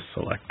hard disk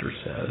selector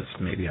says.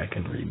 Maybe I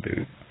can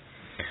reboot.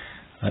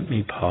 Let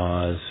me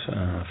pause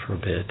for a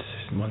bit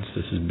once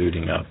this is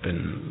booting up,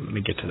 and let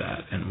me get to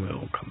that, and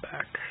we'll come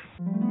back.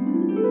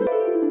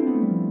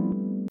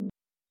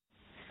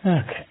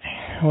 Okay,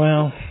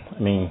 well, I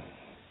mean,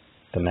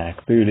 the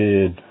Mac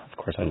booted. Of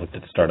course, I looked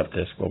at the startup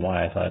disk, but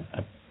why? I thought,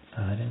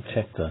 I didn't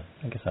check I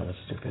guess I was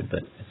stupid,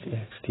 but it's the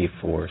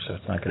XT4, so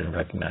it's not going to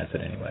recognize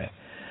it anyway.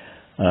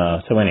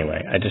 So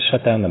anyway, I just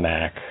shut down the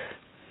Mac,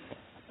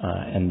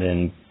 and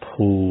then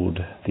pulled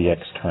the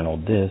external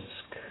disk,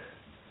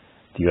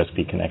 the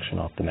USB connection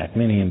off the Mac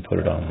Mini, and put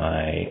it on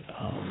my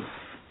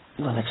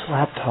Linux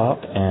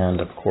laptop,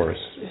 and of course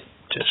it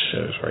just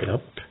shows right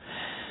up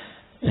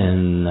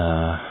in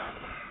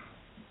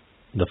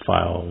the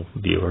file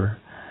viewer,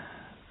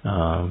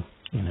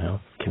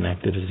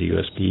 connected as a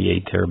USB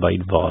 8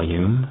 terabyte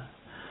volume,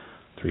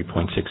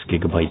 3.6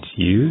 gigabytes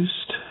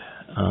used.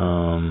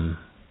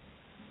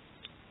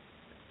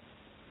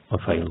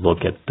 If I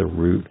look at the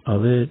root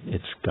of it,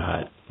 it's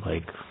got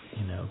a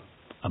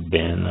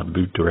bin, a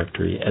boot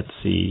directory,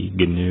 Etsy,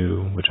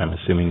 GNU, which I'm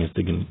assuming is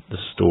the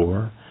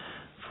store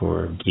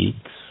for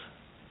geeks.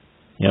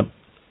 Yep.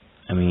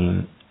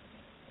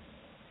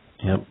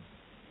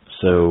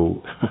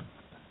 So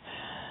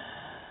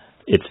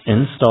it's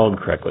installed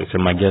correctly. So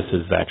my guess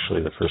is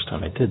actually the first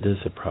time I did this,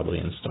 it probably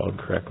installed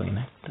correctly. And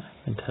I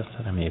can test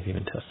that. I may have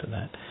even tested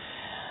that.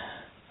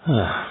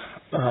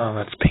 Oh,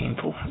 that's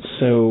painful.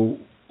 So,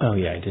 oh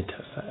yeah, I did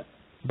test that.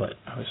 But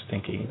I was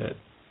thinking that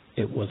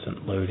it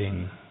wasn't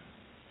loading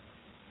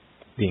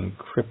the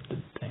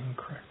encrypted thing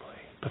correctly.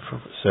 But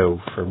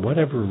for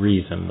whatever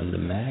reason, when the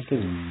Mac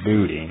is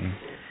booting,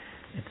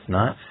 it's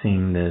not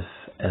seeing this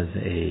as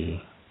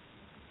a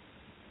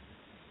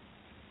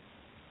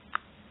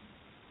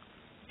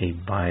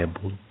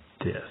viable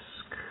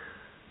disk.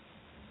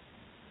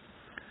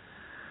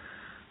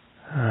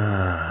 So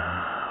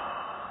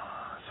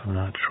I'm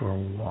not sure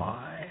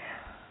why.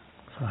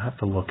 So I'll have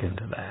to look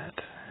into that.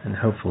 And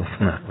hopefully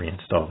not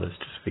reinstall this,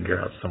 just figure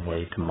out some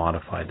way to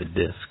modify the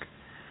disk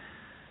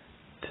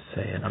to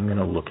say it. I'm going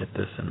to look at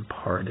this in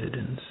parted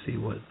and see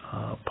what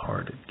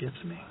part it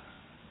gives me.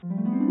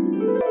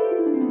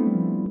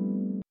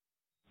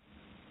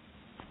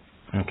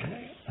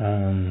 Okay,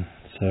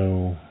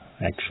 so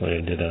actually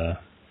I did a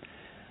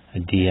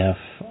df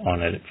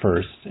on it at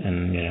first,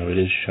 and it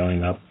is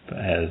showing up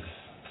as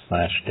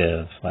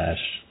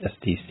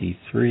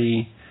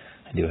 /dev/SDC3.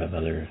 I do have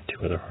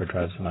two other hard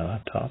drives on my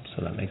laptop,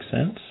 so that makes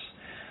sense.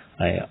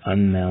 I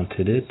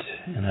unmounted it,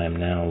 and I'm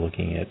now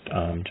looking at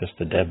just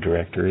the dev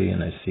directory,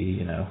 and I see,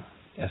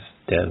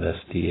 dev,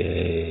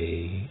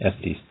 SDA,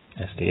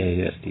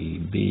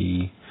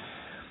 SDB.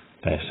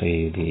 I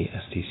see the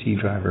SDC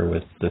driver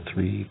with the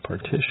 3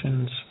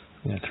 partitions,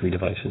 3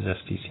 devices,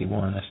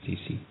 SDC1,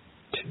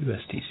 SDC2,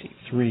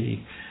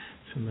 SDC3.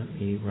 So let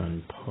me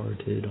run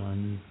parted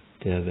on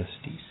dev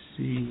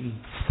SDC.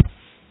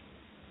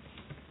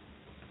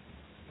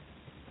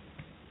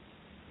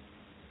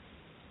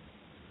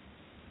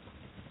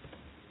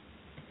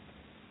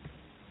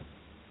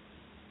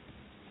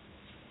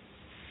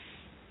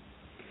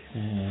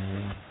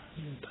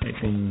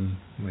 Typing,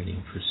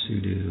 waiting for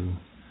sudo.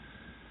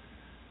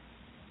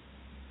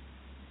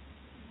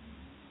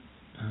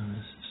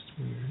 This is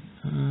weird.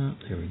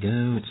 There we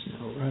go. It's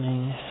now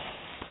running.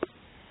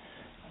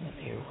 Let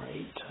me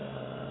write. I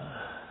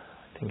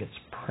think it's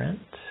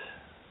print.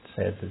 It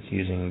says it's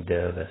using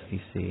dev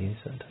SDC,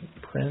 so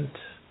type print.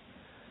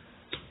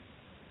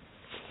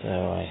 So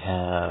I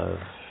have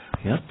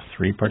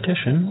 3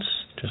 partitions,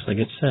 just like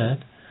it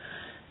said.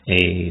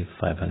 A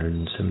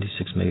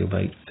 576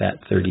 megabyte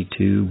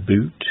FAT32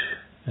 boot.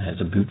 It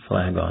has a boot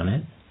flag on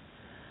it.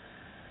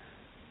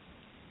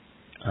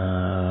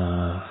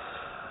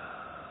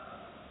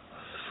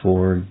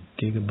 4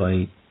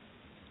 gigabyte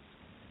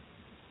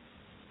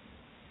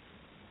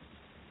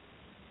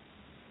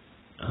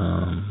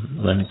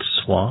Linux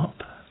swap,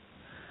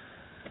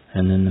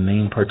 and then the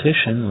main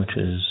partition, which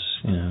is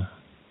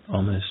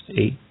almost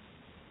 8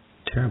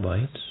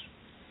 terabytes.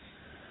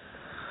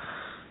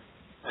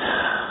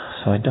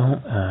 So I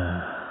don't.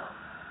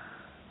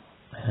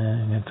 I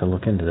have to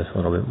look into this a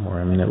little bit more.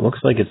 I mean, it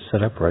looks like it's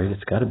set up right.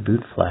 It's got a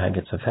boot flag.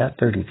 It's a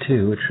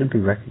FAT32. It should be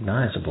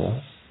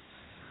recognizable.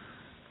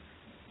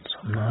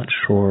 I'm not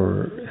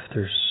sure if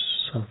there's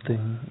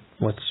something,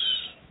 why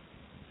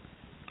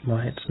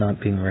it's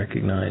not being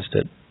recognized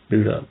at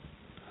boot up.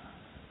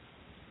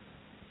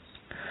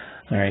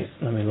 Alright,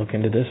 let me look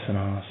into this and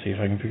I'll see if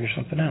I can figure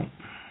something out.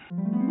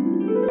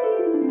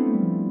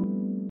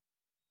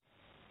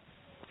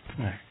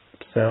 Alright,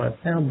 so I've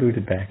now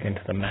booted back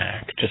into the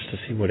Mac just to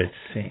see what it's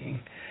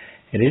seeing.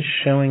 It is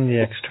showing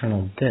the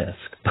external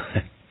disk,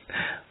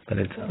 but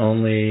it's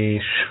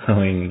only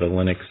showing the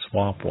Linux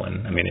swap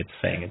one. I mean, it's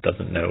saying it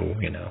doesn't know,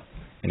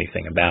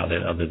 anything about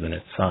it other than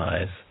its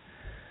size.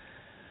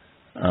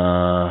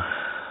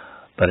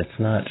 But it's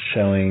not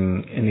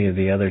showing any of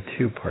the other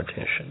two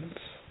partitions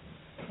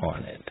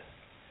on it.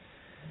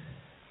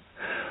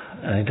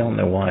 And I don't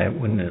know why it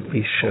wouldn't at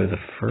least show the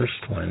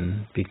first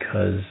one,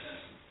 because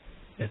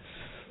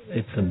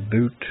it's a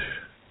boot,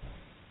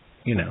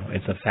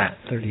 it's a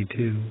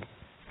FAT32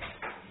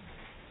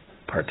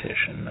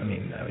 partition. I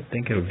mean, I would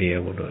think it would be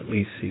able to at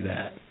least see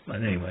that.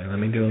 But anyway, let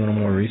me do a little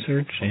more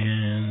research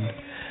and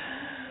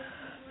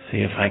see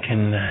if I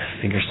can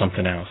figure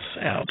something else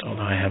out.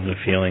 Although I have the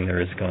feeling there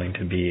is going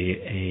to be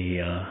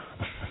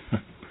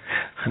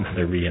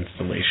another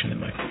reinstallation in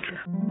my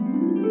future.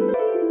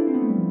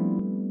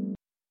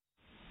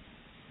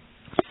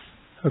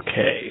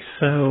 Okay,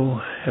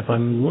 so if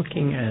I'm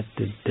looking at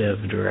the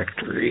dev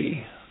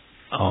directory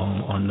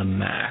on the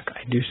Mac,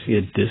 I do see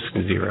a disk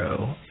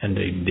 0 and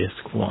a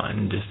disk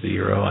 1. Disk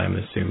 0, I'm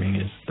assuming,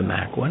 is the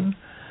Mac one.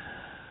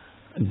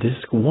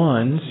 Disk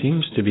 1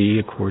 seems to be,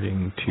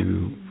 according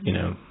to,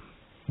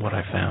 what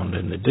I found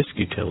in the disk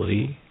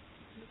utility,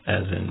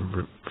 as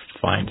in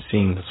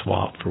seeing the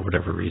swap for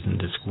whatever reason,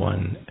 disk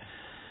 1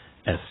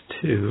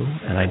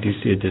 S2, and I do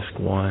see a disk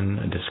 1,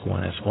 a disk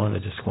 1 S1, a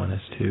disk 1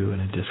 S2,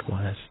 and a disk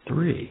 1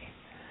 S3.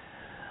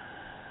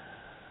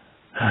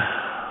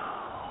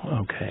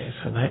 Okay,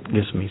 so that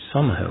gives me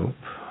some hope.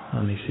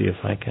 Let me see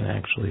if I can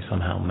actually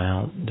somehow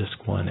mount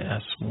disk 1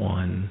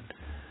 S1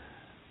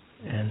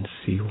 and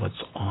see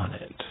what's on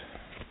it.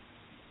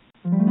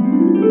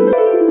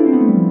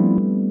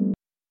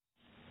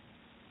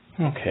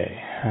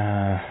 Okay,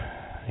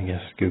 I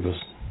guess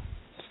Google's,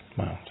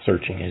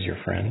 searching is your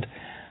friend,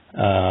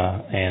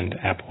 and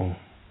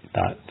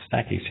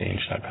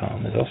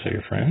apple.stackexchange.com is also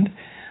your friend.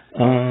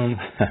 I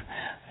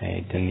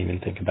didn't even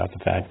think about the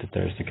fact that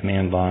there's the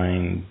command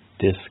line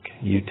disk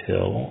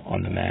util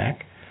on the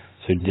Mac,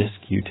 so disk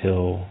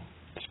util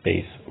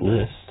space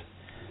list,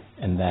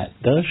 and that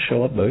does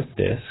show up both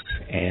disks,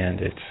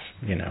 and it's,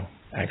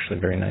 actually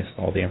very nice,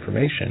 all the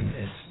information.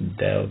 It's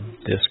dev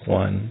disk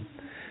 1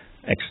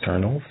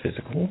 external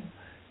physical,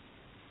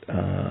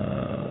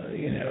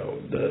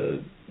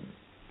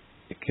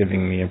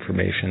 giving me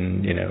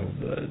information,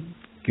 the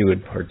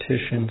GUID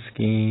partition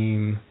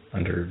scheme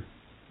under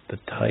the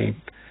type,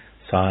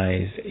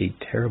 size 8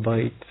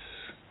 terabytes,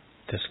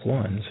 disk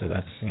 1, so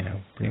that's,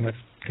 pretty much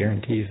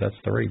guarantees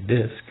that's the right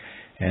disk.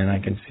 And I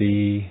can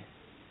see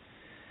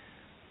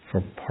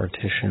for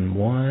partition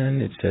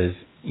 1, it says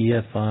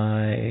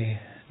EFI,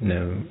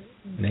 no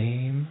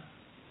name,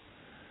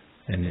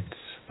 and it's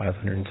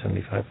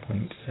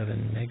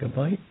 575.7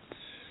 megabytes.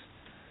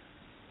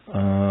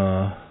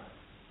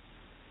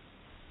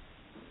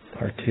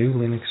 Part 2,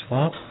 Linux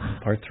swap.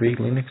 Part 3,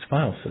 Linux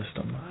file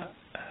system.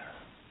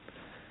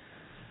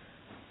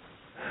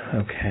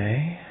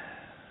 Okay.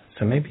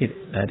 So maybe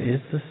that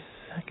is the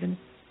second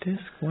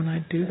disk when I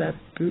do that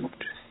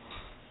boot.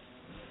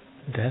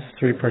 It has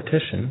 3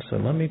 partitions, so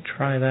let me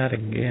try that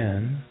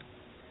again.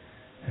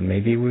 And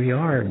maybe we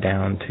are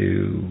down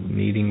to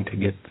needing to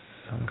get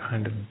some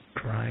kind of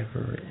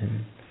driver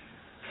in.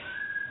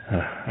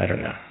 I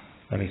don't know.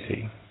 Let me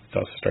see. It's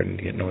also starting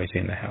to get noisy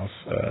in the house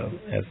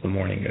as the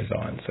morning goes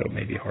on, so it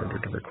may be harder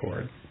to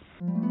record.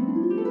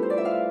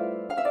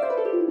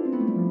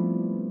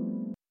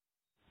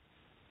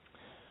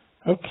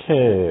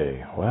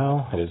 Okay,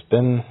 well, it has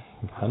been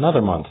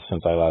another month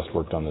since I last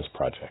worked on this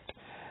project.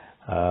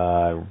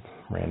 I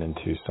ran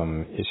into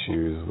some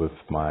issues with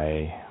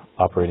my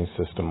operating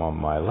system on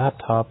my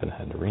laptop and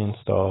had to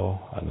reinstall.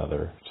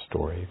 Another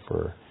story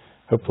for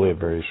hopefully a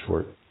very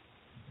short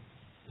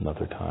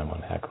another time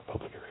on Hacker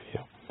Public Radio.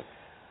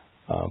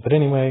 But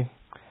anyway,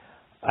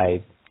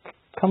 I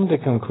come to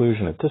the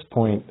conclusion at this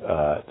point,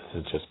 this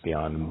is just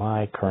beyond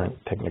my current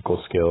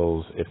technical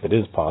skills, if it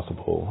is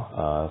possible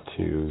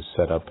to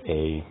set up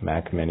a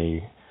Mac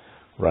Mini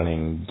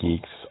running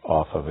Geeks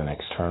off of an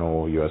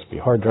external USB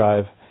hard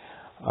drive.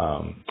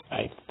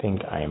 I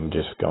think I am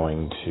just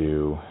going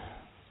to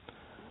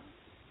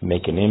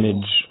make an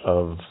image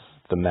of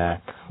the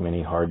Mac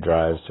Mini hard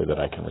drive so that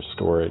I can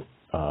restore it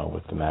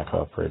with the Mac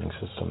operating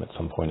system at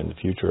some point in the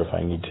future if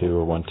I need to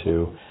or want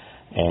to.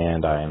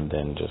 And I am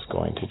then just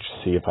going to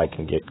see if I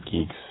can get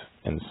Geeks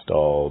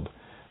installed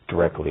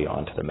directly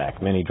onto the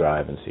Mac Mini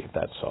drive and see if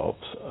that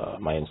solves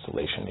my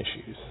installation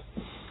issues.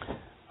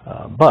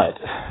 But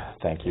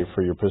thank you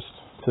for your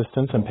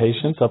persistence and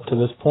patience up to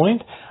this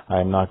point.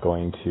 I'm not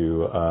going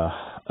to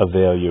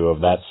avail you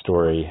of that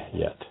story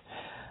yet.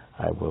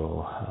 I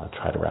will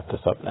try to wrap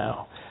this up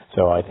now.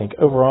 So I think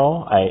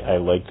overall, I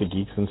like the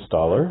Geeks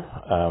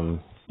installer.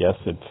 Yes,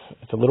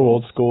 it's a little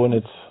old school in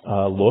its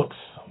looks,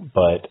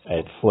 but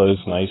it flows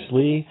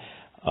nicely.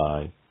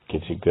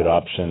 Gives you good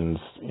options,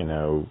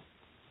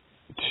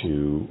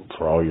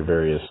 for all your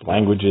various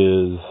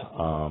languages,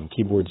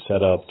 keyboard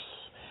setups,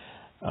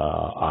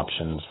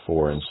 options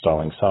for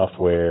installing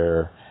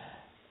software.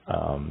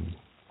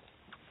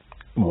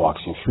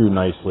 Walks you through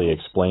nicely,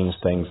 explains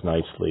things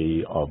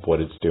nicely of what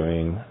it's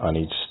doing on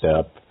each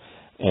step,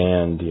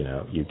 and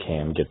you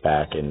can get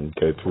back and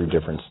go through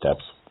different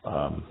steps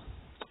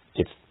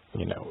if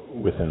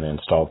within the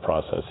install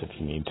process if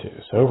you need to.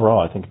 So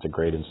overall, I think it's a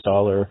great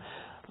installer.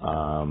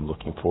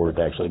 Looking forward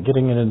to actually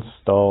getting it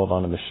installed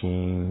on a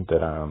machine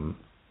that I'm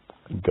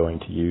going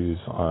to use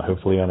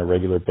hopefully on a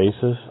regular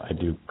basis. I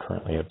do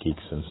currently have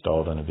Geeks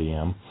installed on a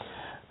VM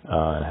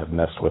and have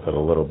messed with it a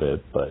little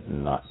bit, but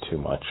not too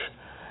much.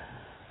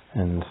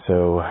 And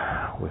so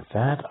with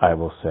that, I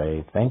will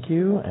say thank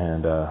you,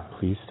 and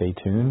please stay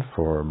tuned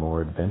for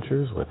more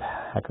adventures with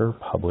Hacker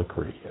Public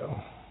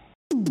Radio.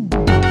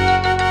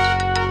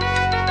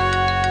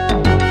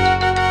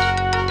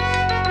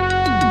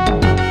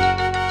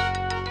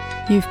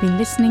 You've been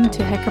listening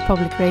to Hacker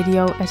Public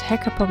Radio at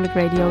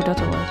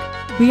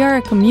hackerpublicradio.org. We are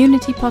a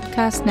community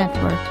podcast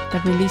network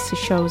that releases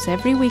shows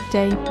every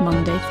weekday,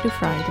 Monday through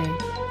Friday.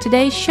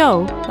 Today's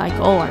show, like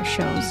all our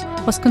shows,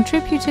 was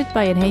contributed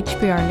by an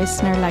HPR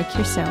listener like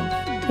yourself.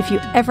 If you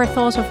ever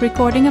thought of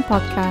recording a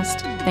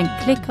podcast, then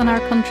click on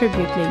our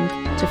contribute link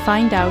to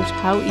find out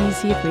how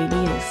easy it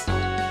really is.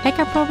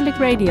 Hacker Public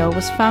Radio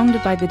was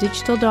founded by the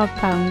Digital Dog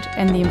Pound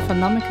and the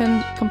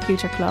Infonomicon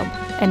Computer Club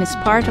and is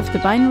part of the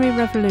binary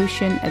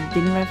revolution at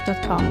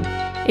binrev.com.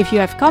 If you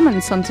have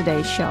comments on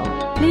today's show,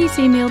 please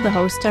email the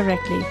host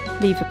directly,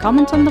 leave a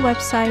comment on the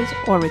website,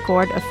 or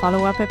record a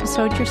follow-up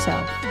episode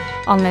yourself.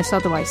 Unless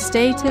otherwise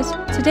stated,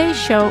 today's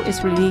show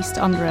is released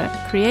under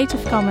a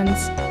Creative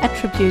Commons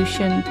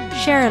Attribution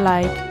Share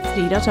Alike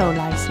 3.0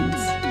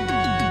 license.